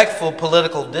respectful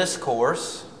political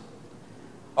discourse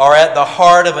are at the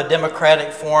heart of a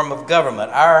democratic form of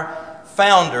government. Our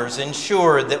founders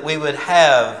ensured that we would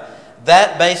have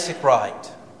that basic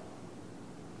right.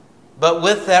 But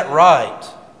with that right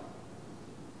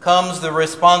comes the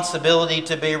responsibility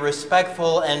to be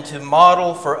respectful and to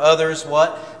model for others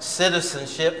what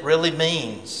citizenship really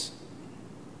means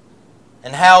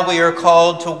and how we are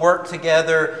called to work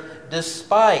together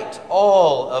despite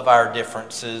all of our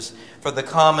differences for the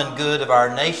common good of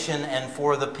our nation and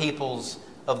for the peoples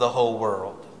of the whole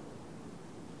world.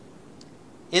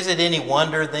 Is it any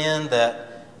wonder then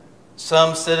that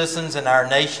some citizens in our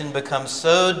nation become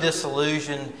so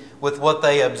disillusioned with what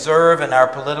they observe in our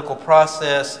political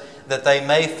process that they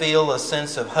may feel a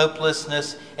sense of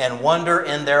hopelessness and wonder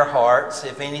in their hearts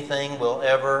if anything will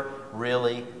ever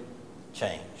really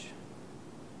change?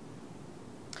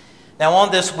 Now,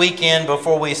 on this weekend,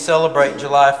 before we celebrate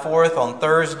July 4th, on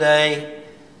Thursday,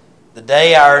 the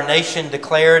day our nation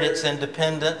declared its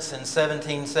independence in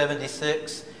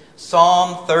 1776,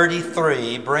 Psalm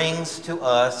 33 brings to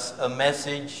us a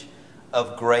message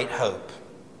of great hope.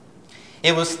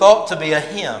 It was thought to be a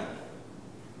hymn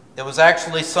that was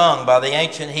actually sung by the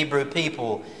ancient Hebrew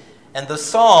people, and the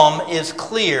psalm is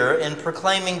clear in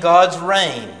proclaiming God's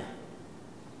reign,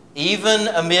 even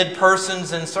amid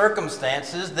persons and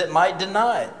circumstances that might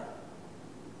deny it.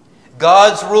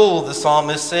 God's rule, the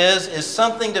psalmist says, is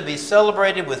something to be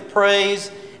celebrated with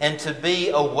praise and to be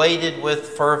awaited with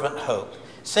fervent hope.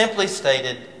 Simply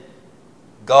stated,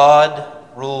 God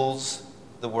rules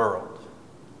the world.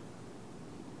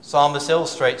 Psalmist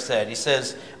illustrates that. He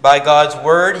says, by God's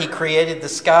word he created the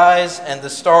skies and the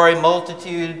starry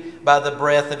multitude by the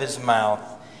breath of his mouth.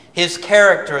 His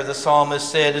character, the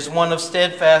psalmist said, is one of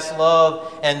steadfast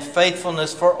love and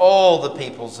faithfulness for all the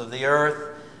peoples of the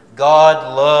earth.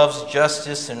 God loves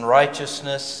justice and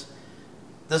righteousness.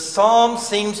 The psalm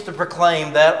seems to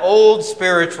proclaim that old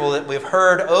spiritual that we've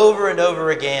heard over and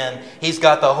over again. He's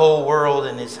got the whole world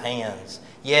in his hands.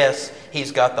 Yes,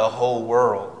 he's got the whole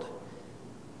world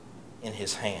in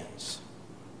his hands.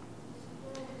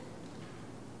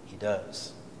 He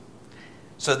does.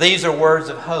 So these are words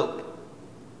of hope.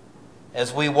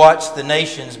 as we watch the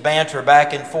nations banter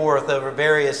back and forth over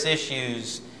various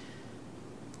issues,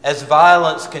 as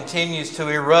violence continues to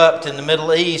erupt in the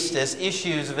Middle East, as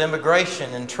issues of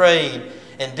immigration and trade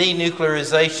and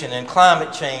denuclearization and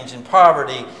climate change and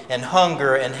poverty and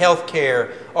hunger and health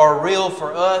care are real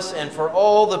for us and for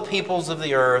all the peoples of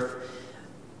the earth,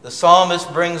 the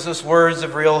psalmist brings us words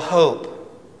of real hope.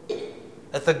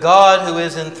 That the God who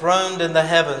is enthroned in the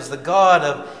heavens, the God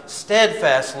of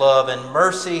steadfast love and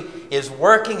mercy, is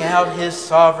working out His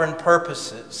sovereign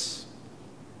purposes.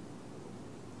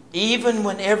 Even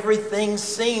when everything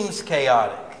seems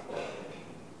chaotic,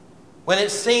 when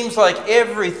it seems like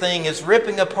everything is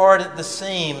ripping apart at the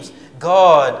seams,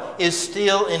 God is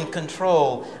still in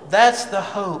control. That's the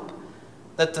hope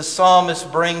that the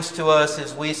psalmist brings to us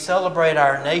as we celebrate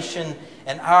our nation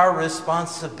and our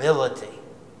responsibility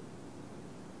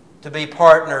to be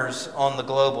partners on the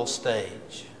global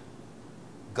stage.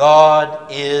 God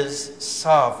is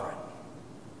sovereign.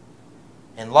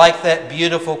 And like that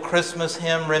beautiful Christmas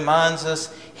hymn reminds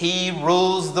us, He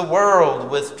rules the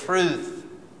world with truth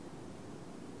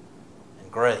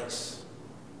grace.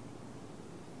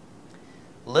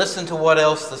 Listen to what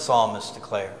else the psalmist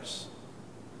declares.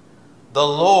 The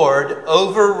Lord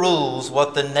overrules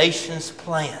what the nations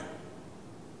plan.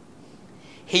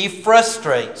 He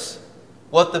frustrates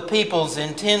what the peoples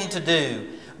intend to do,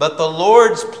 but the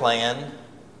Lord's plan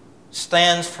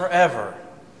stands forever.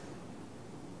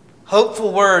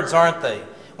 Hopeful words, aren't they?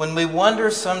 When we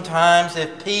wonder sometimes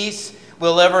if peace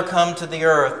will ever come to the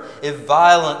earth, if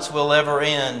violence will ever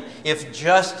end, if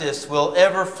justice will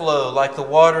ever flow like the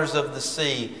waters of the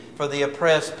sea for the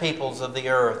oppressed peoples of the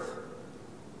earth.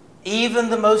 Even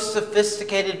the most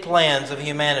sophisticated plans of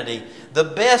humanity, the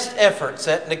best efforts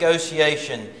at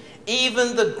negotiation,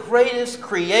 even the greatest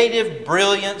creative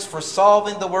brilliance for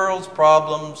solving the world's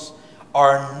problems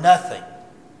are nothing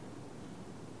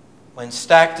when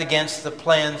stacked against the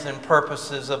plans and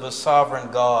purposes of a sovereign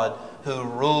God who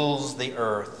rules the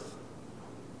earth.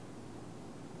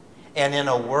 And in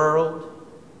a world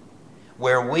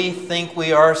where we think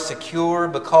we are secure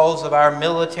because of our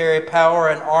military power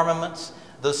and armaments,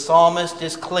 the psalmist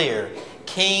is clear.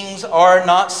 Kings are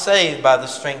not saved by the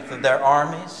strength of their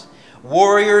armies.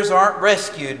 Warriors aren't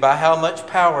rescued by how much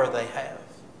power they have.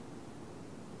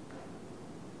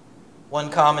 One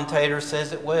commentator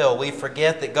says it well. We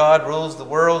forget that God rules the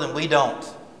world and we don't.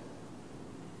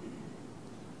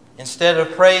 Instead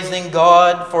of praising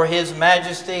God for His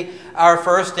majesty, our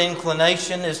first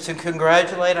inclination is to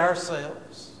congratulate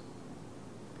ourselves.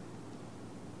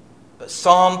 But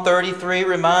Psalm 33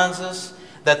 reminds us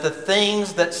that the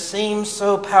things that seem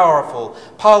so powerful,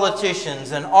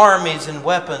 politicians and armies and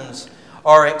weapons,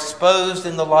 are exposed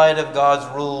in the light of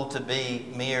God's rule to be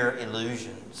mere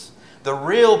illusions. The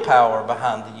real power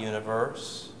behind the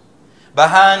universe,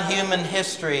 behind human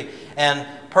history and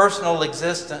personal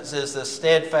existence, is the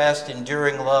steadfast,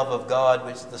 enduring love of God,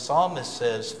 which the psalmist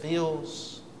says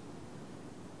fills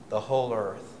the whole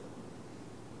earth.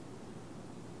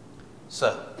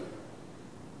 So,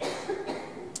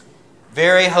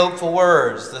 very hopeful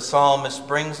words the psalmist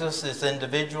brings us as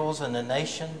individuals and a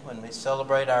nation when we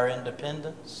celebrate our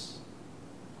independence,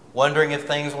 wondering if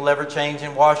things will ever change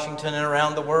in Washington and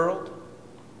around the world.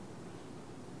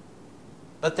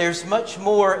 But there's much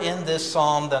more in this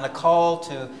psalm than a call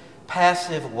to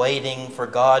passive waiting for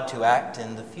God to act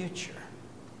in the future.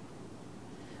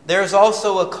 There's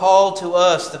also a call to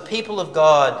us, the people of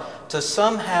God, to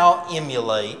somehow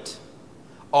emulate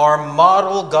or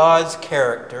model God's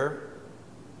character,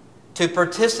 to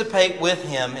participate with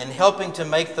Him in helping to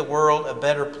make the world a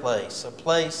better place, a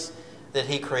place that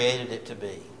He created it to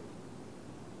be.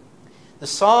 The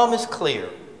psalm is clear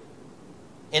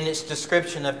in its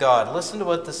description of God. Listen to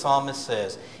what the psalmist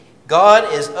says.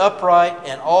 God is upright,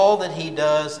 and all that He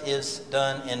does is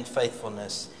done in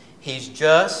faithfulness. He's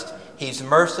just, He's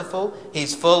merciful,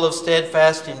 He's full of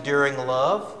steadfast, enduring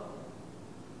love.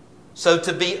 So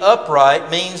to be upright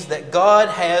means that God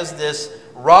has this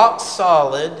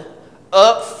rock-solid,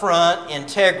 upfront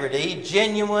integrity,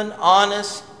 genuine,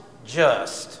 honest,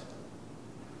 just.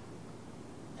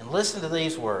 And listen to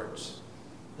these words.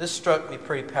 This struck me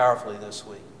pretty powerfully this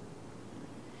week.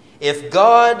 If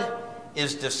God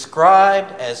is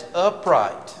described as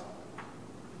upright,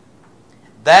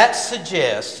 that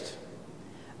suggests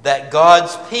that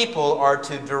God's people are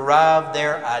to derive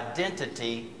their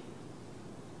identity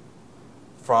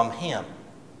from Him.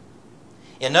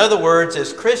 In other words,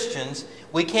 as Christians,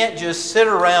 we can't just sit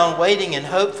around waiting and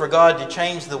hope for God to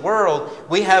change the world.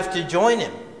 We have to join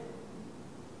Him.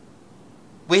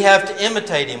 We have to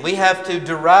imitate Him. We have to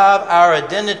derive our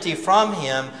identity from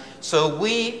Him so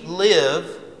we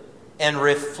live and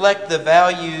reflect the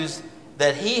values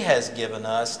that He has given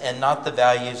us and not the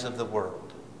values of the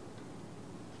world.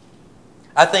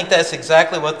 I think that's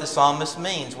exactly what the psalmist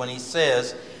means when he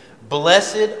says,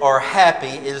 "Blessed or happy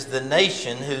is the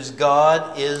nation whose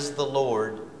God is the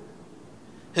Lord,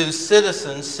 whose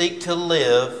citizens seek to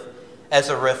live as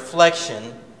a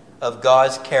reflection of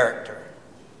God's character."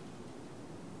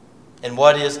 And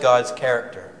what is God's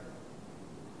character?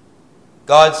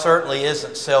 God certainly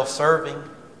isn't self-serving.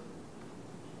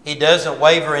 He doesn't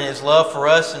waver in His love for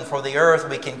us and for the earth.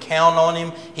 We can count on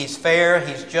Him. He's fair,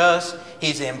 He's just,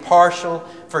 He's impartial,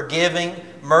 forgiving,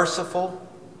 merciful.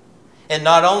 And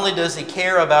not only does He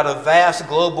care about a vast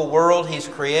global world He's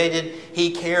created,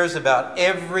 He cares about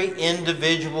every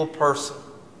individual person.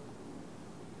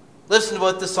 Listen to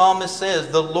what the psalmist says.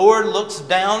 "The Lord looks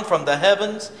down from the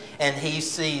heavens and He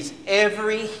sees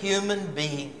every human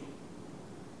being.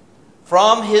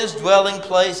 From His dwelling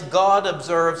place, God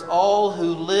observes all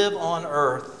who live on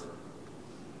earth."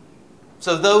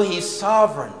 So though He's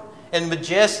sovereign and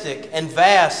majestic and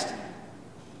vast,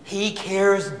 He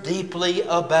cares deeply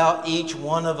about each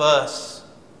one of us,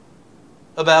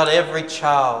 about every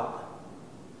child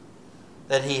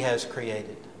that He has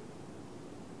created.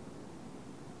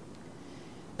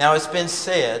 Now, it's been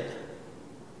said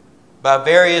by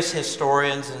various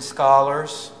historians and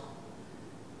scholars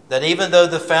that even though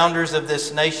the founders of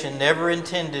this nation never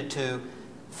intended to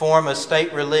form a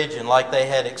state religion like they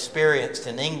had experienced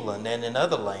in England and in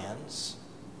other lands,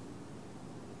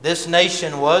 this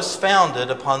nation was founded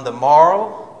upon the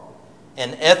moral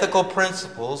and ethical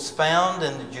principles found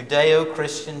in the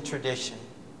Judeo-Christian tradition.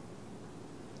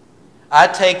 I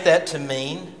take that to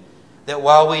mean that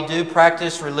while we do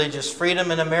practice religious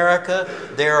freedom in America,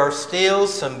 there are still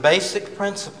some basic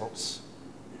principles.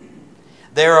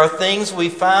 There are things we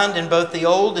find in both the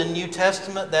Old and New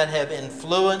Testament that have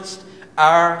influenced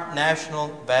our national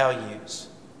values.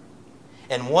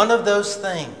 And one of those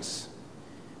things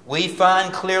we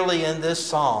find clearly in this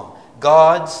psalm: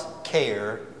 God's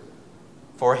care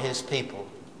for His people.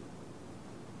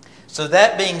 So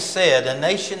that being said, a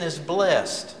nation is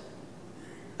blessed.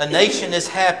 A nation is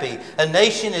happy. A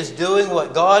nation is doing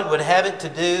what God would have it to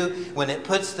do when it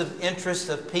puts the interests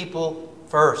of people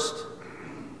first.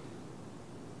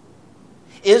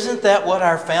 Isn't that what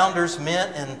our founders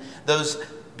meant in those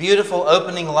beautiful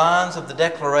opening lines of the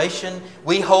Declaration?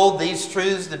 We hold these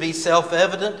truths to be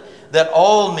self-evident, that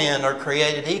all men are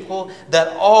created equal,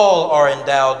 that all are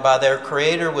endowed by their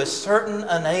Creator with certain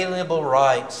unalienable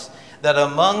rights, that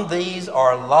among these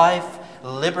are life,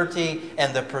 liberty,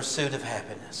 and the pursuit of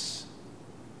happiness.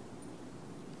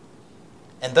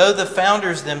 And though the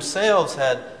founders themselves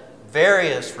had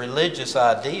various religious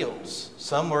ideals,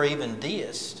 some were even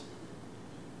deists,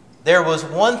 there was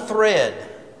one thread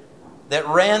that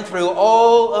ran through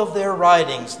all of their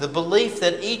writings: the belief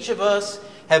that each of us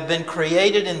have been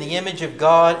created in the image of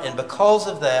God, and because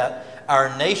of that,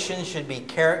 our nation should be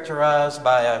characterized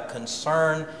by a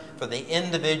concern for the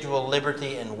individual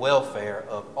liberty and welfare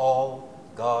of all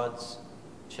God's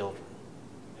children.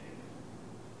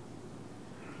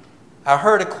 I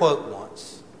heard a quote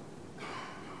once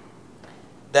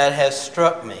that has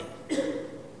struck me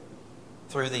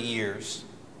through the years,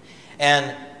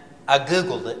 and I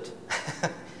Googled it.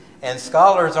 And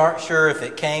scholars aren't sure if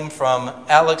it came from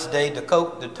Alex de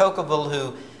Tocqueville,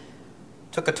 who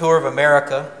took a tour of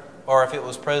America, or if it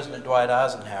was President Dwight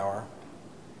Eisenhower.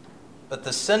 But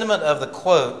the sentiment of the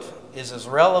quote is as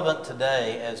relevant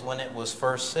today as when it was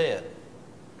first said.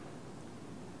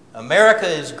 America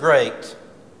is great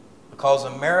because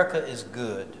America is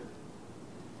good.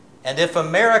 And if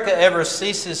America ever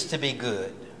ceases to be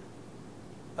good,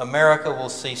 America will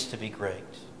cease to be great.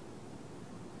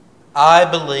 I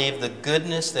believe the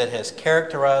goodness that has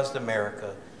characterized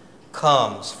America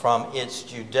comes from its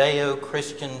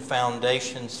Judeo-Christian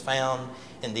foundations found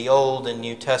in the Old and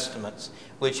New Testaments,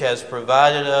 which has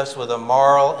provided us with a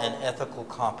moral and ethical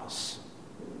compass.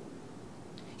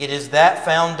 It is that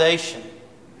foundation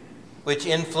which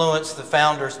influenced the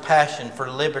founders' passion for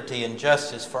liberty and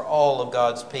justice for all of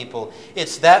God's people.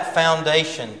 It's that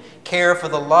foundation, care for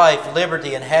the life,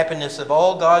 liberty, and happiness of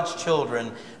all God's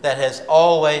children, that has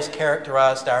always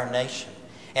characterized our nation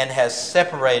and has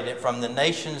separated it from the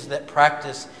nations that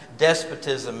practice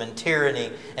despotism and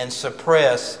tyranny and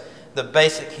suppress the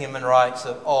basic human rights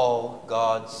of all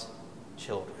God's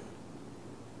children.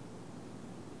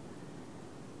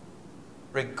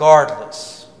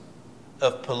 Regardless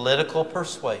of political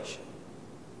persuasion,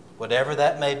 whatever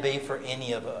that may be for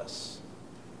any of us,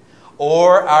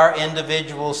 or our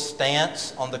individual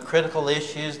stance on the critical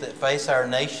issues that face our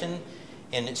nation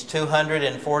in its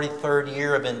 243rd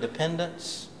year of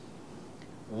independence,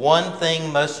 one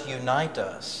thing must unite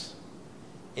us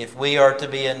if we are to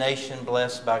be a nation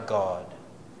blessed by God.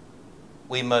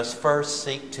 We must first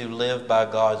seek to live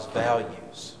by God's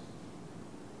values.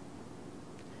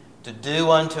 To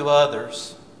do unto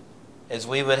others as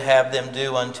we would have them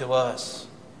do unto us.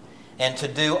 And to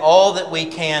do all that we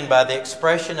can by the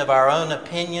expression of our own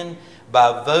opinion,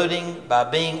 by voting, by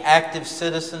being active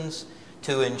citizens,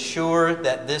 to ensure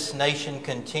that this nation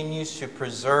continues to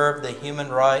preserve the human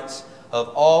rights of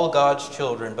all God's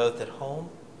children, both at home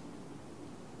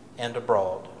and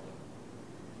abroad.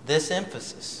 This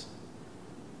emphasis,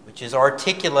 which is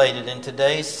articulated in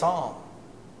today's psalm,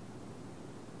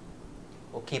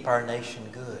 will keep our nation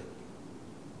good.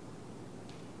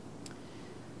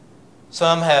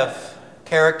 Some have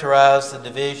characterized the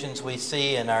divisions we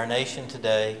see in our nation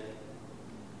today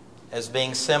as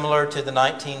being similar to the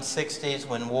 1960s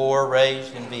when war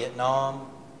raged in Vietnam,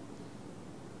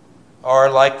 or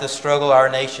like the struggle our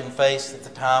nation faced at the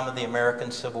time of the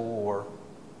American Civil War.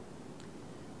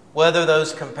 Whether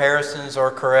those comparisons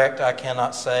are correct, I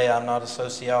cannot say. I'm not a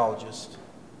sociologist.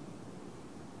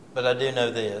 But I do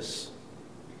know this.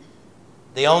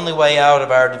 The only way out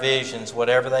of our divisions,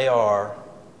 whatever they are,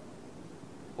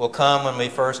 will come when we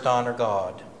first honor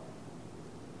God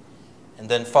and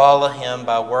then follow Him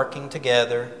by working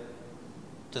together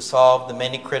to solve the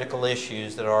many critical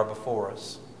issues that are before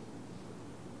us.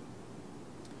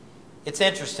 It's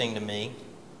interesting to me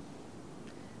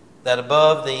that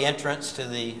above the entrance to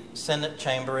the Senate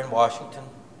chamber in Washington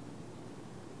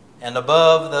and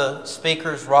above the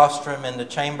Speaker's rostrum in the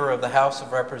chamber of the House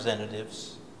of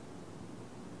Representatives,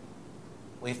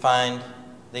 we find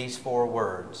these 4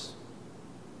 words: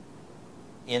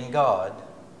 in God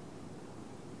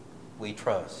we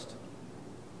trust.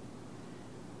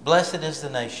 Blessed is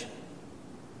the nation,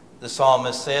 the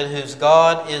psalmist said, whose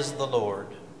God is the Lord.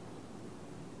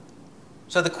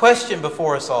 So the question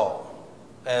before us all,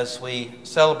 as we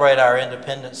celebrate our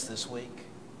independence this week,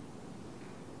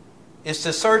 is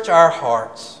to search our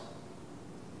hearts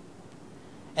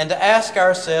and to ask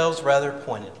ourselves rather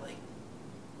pointedly,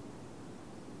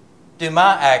 do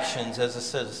my actions as a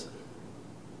citizen,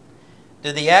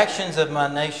 do the actions of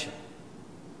my nation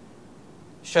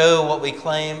show what we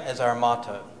claim as our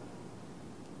motto,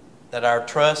 that our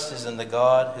trust is in the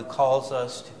God who calls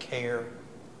us to care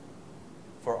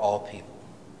for all people?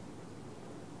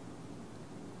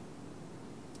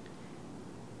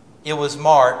 It was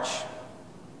March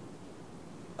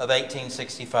of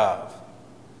 1865.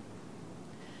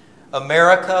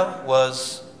 America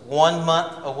was 1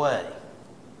 month away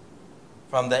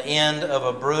from the end of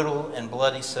a brutal and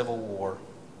bloody civil war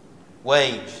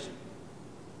waged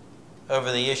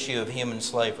over the issue of human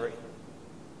slavery.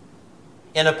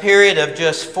 In a period of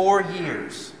just 4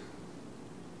 years,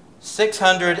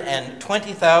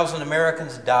 620,000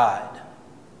 Americans died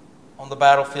on the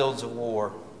battlefields of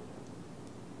war.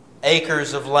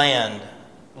 Acres of land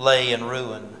lay in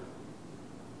ruin.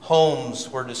 Homes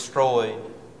were destroyed.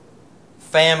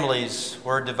 Families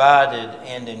were divided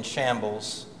and in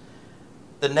shambles.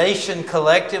 The nation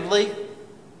collectively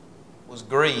was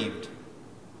grieved,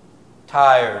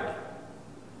 tired,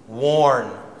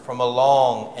 worn from a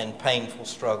long and painful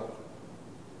struggle.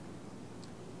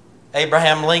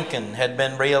 Abraham Lincoln had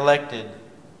been reelected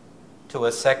to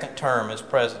a second term as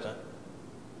president.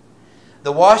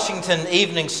 The Washington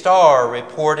Evening Star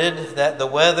reported that the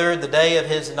weather the day of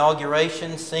his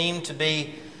inauguration seemed to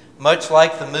be much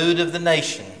like the mood of the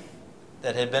nation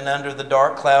that had been under the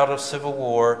dark cloud of civil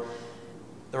war.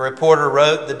 The reporter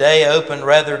wrote, the day opened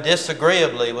rather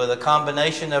disagreeably with a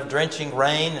combination of drenching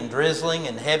rain and drizzling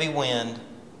and heavy wind.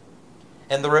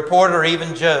 And the reporter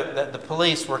even joked that the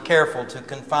police were careful to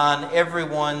confine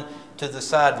everyone to the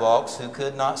sidewalks who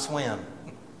could not swim.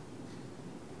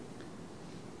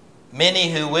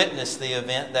 Many who witnessed the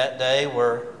event that day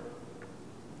were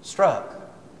struck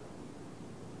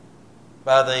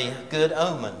by the good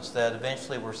omens that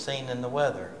eventually were seen in the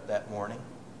weather that morning.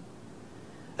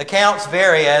 Accounts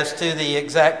vary as to the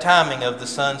exact timing of the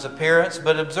sun's appearance,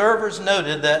 but observers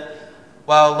noted that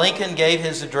while Lincoln gave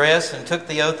his address and took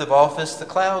the oath of office, the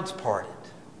clouds parted.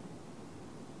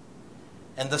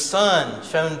 And the sun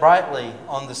shone brightly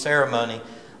on the ceremony.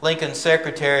 Lincoln's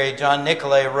secretary, John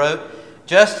Nicolay, wrote,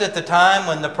 just at the time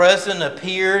when the president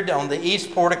appeared on the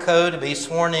east portico to be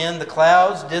sworn in, the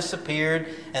clouds disappeared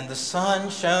and the sun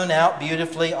shone out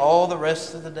beautifully all the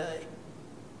rest of the day.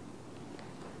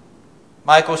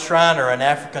 Michael Schreiner, an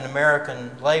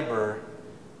African-American laborer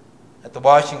at the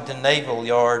Washington Naval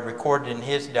Yard, recorded in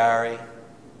his diary,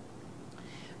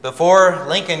 Before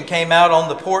Lincoln came out on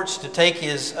the porch to take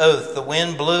his oath, the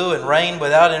wind blew and rained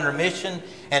without intermission,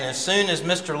 and as soon as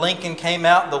Mr. Lincoln came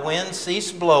out, the wind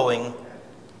ceased blowing,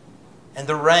 and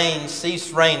the rain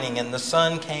ceased raining, and the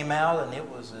sun came out, and it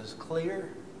was as clear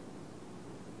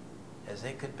as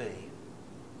it could be.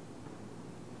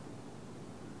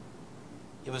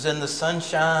 It was in the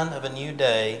sunshine of a new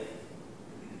day,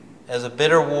 as a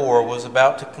bitter war was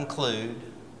about to conclude,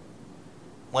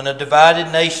 when a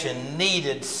divided nation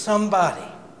needed somebody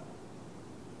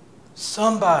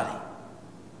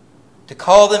to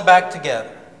call them back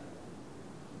together.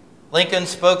 Lincoln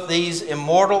spoke these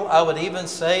immortal, I would even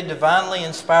say divinely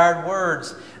inspired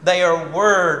words. They are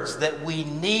words that we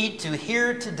need to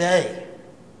hear today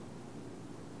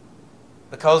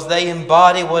because they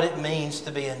embody what it means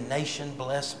to be a nation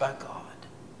blessed by God.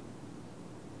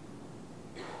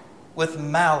 With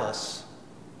malice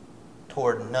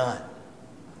toward none.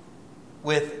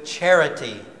 With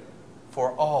charity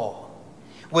for all.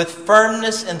 With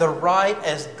firmness in the right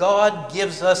as God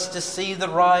gives us to see the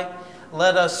right,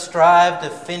 let us strive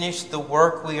to finish the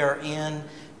work we are in,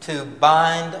 to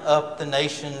bind up the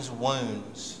nation's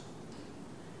wounds,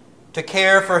 to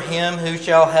care for him who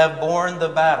shall have borne the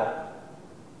battle,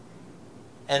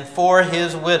 and for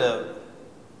his widow,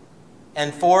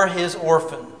 and for his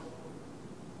orphan,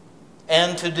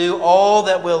 and to do all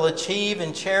that will achieve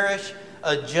and cherish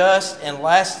a just and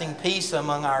lasting peace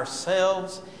among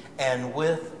ourselves and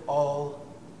with all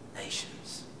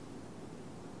nations.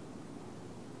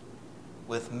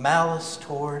 With malice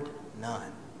toward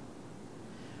none.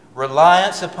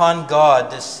 Reliance upon God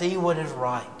to see what is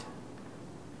right.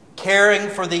 Caring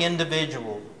for the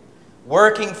individual.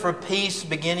 Working for peace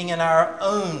beginning in our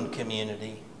own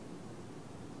community.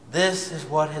 This is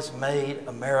what has made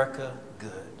America good.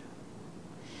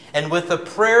 And with the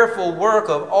prayerful work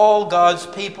of all God's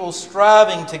people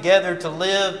striving together to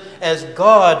live as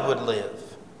God would live.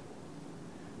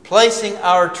 Placing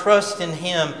our trust in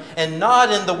Him and not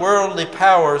in the worldly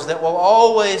powers that will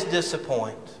always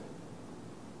disappoint.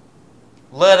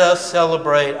 Let us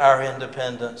celebrate our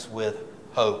independence with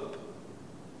hope.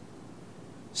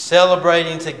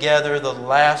 Celebrating together the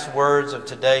last words of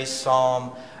today's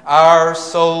psalm. Our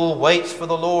soul waits for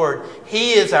the Lord.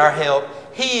 He is our help.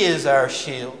 He is our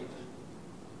shield.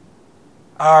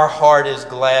 Our heart is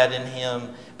glad in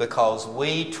Him because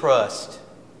we trust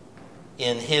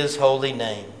in His holy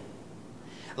name.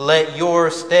 Let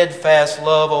your steadfast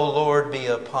love, O Lord, be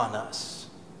upon us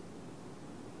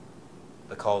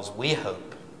because we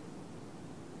hope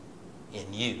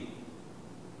in you.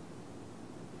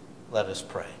 Let us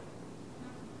pray.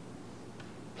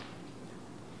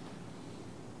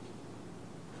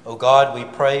 O God, we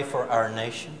pray for our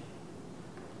nation.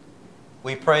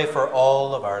 We pray for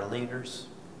all of our leaders.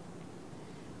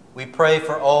 We pray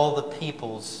for all the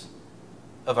peoples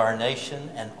of our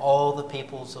nation and all the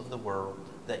peoples of the world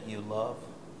that you love.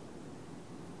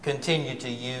 Continue to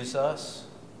use us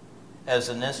as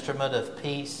an instrument of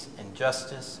peace and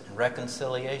justice and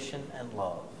reconciliation and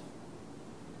love,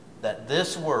 that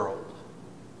this world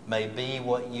may be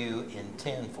what you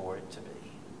intend for it to be.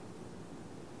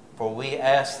 For we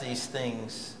ask these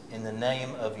things in the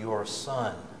name of your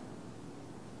Son,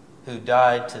 who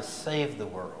died to save the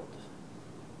world,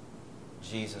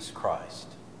 Jesus Christ.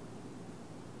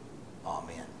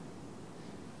 Amen.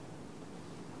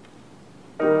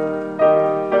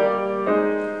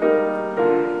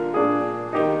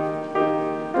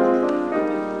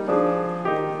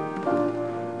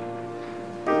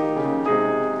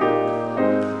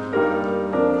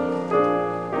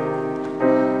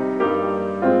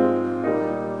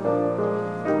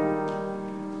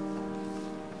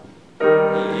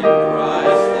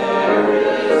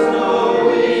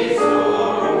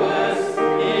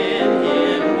 In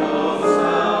Him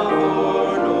no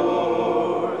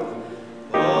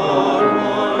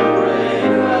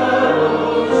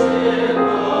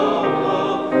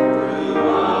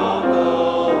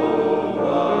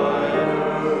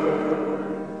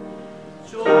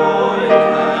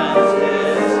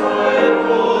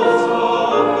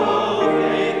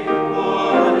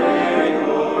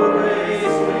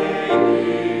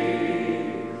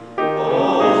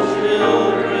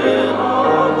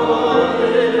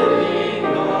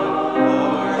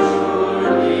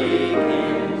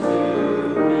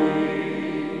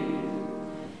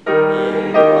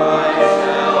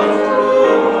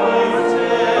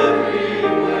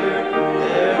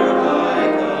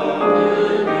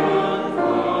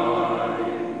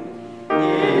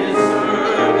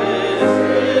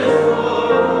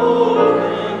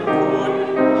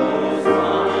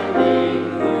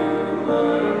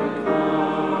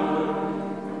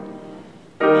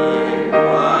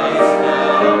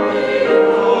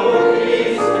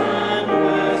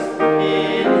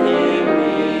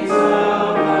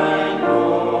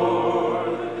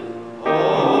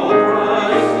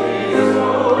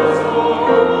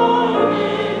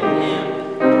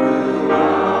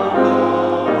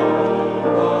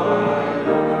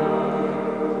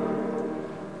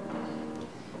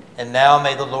now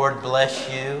may the Lord bless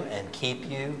you and keep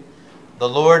you. The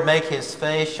Lord make his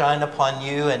face shine upon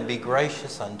you and be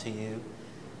gracious unto you.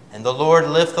 And the Lord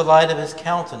lift the light of his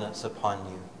countenance upon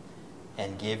you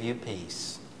and give you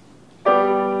peace.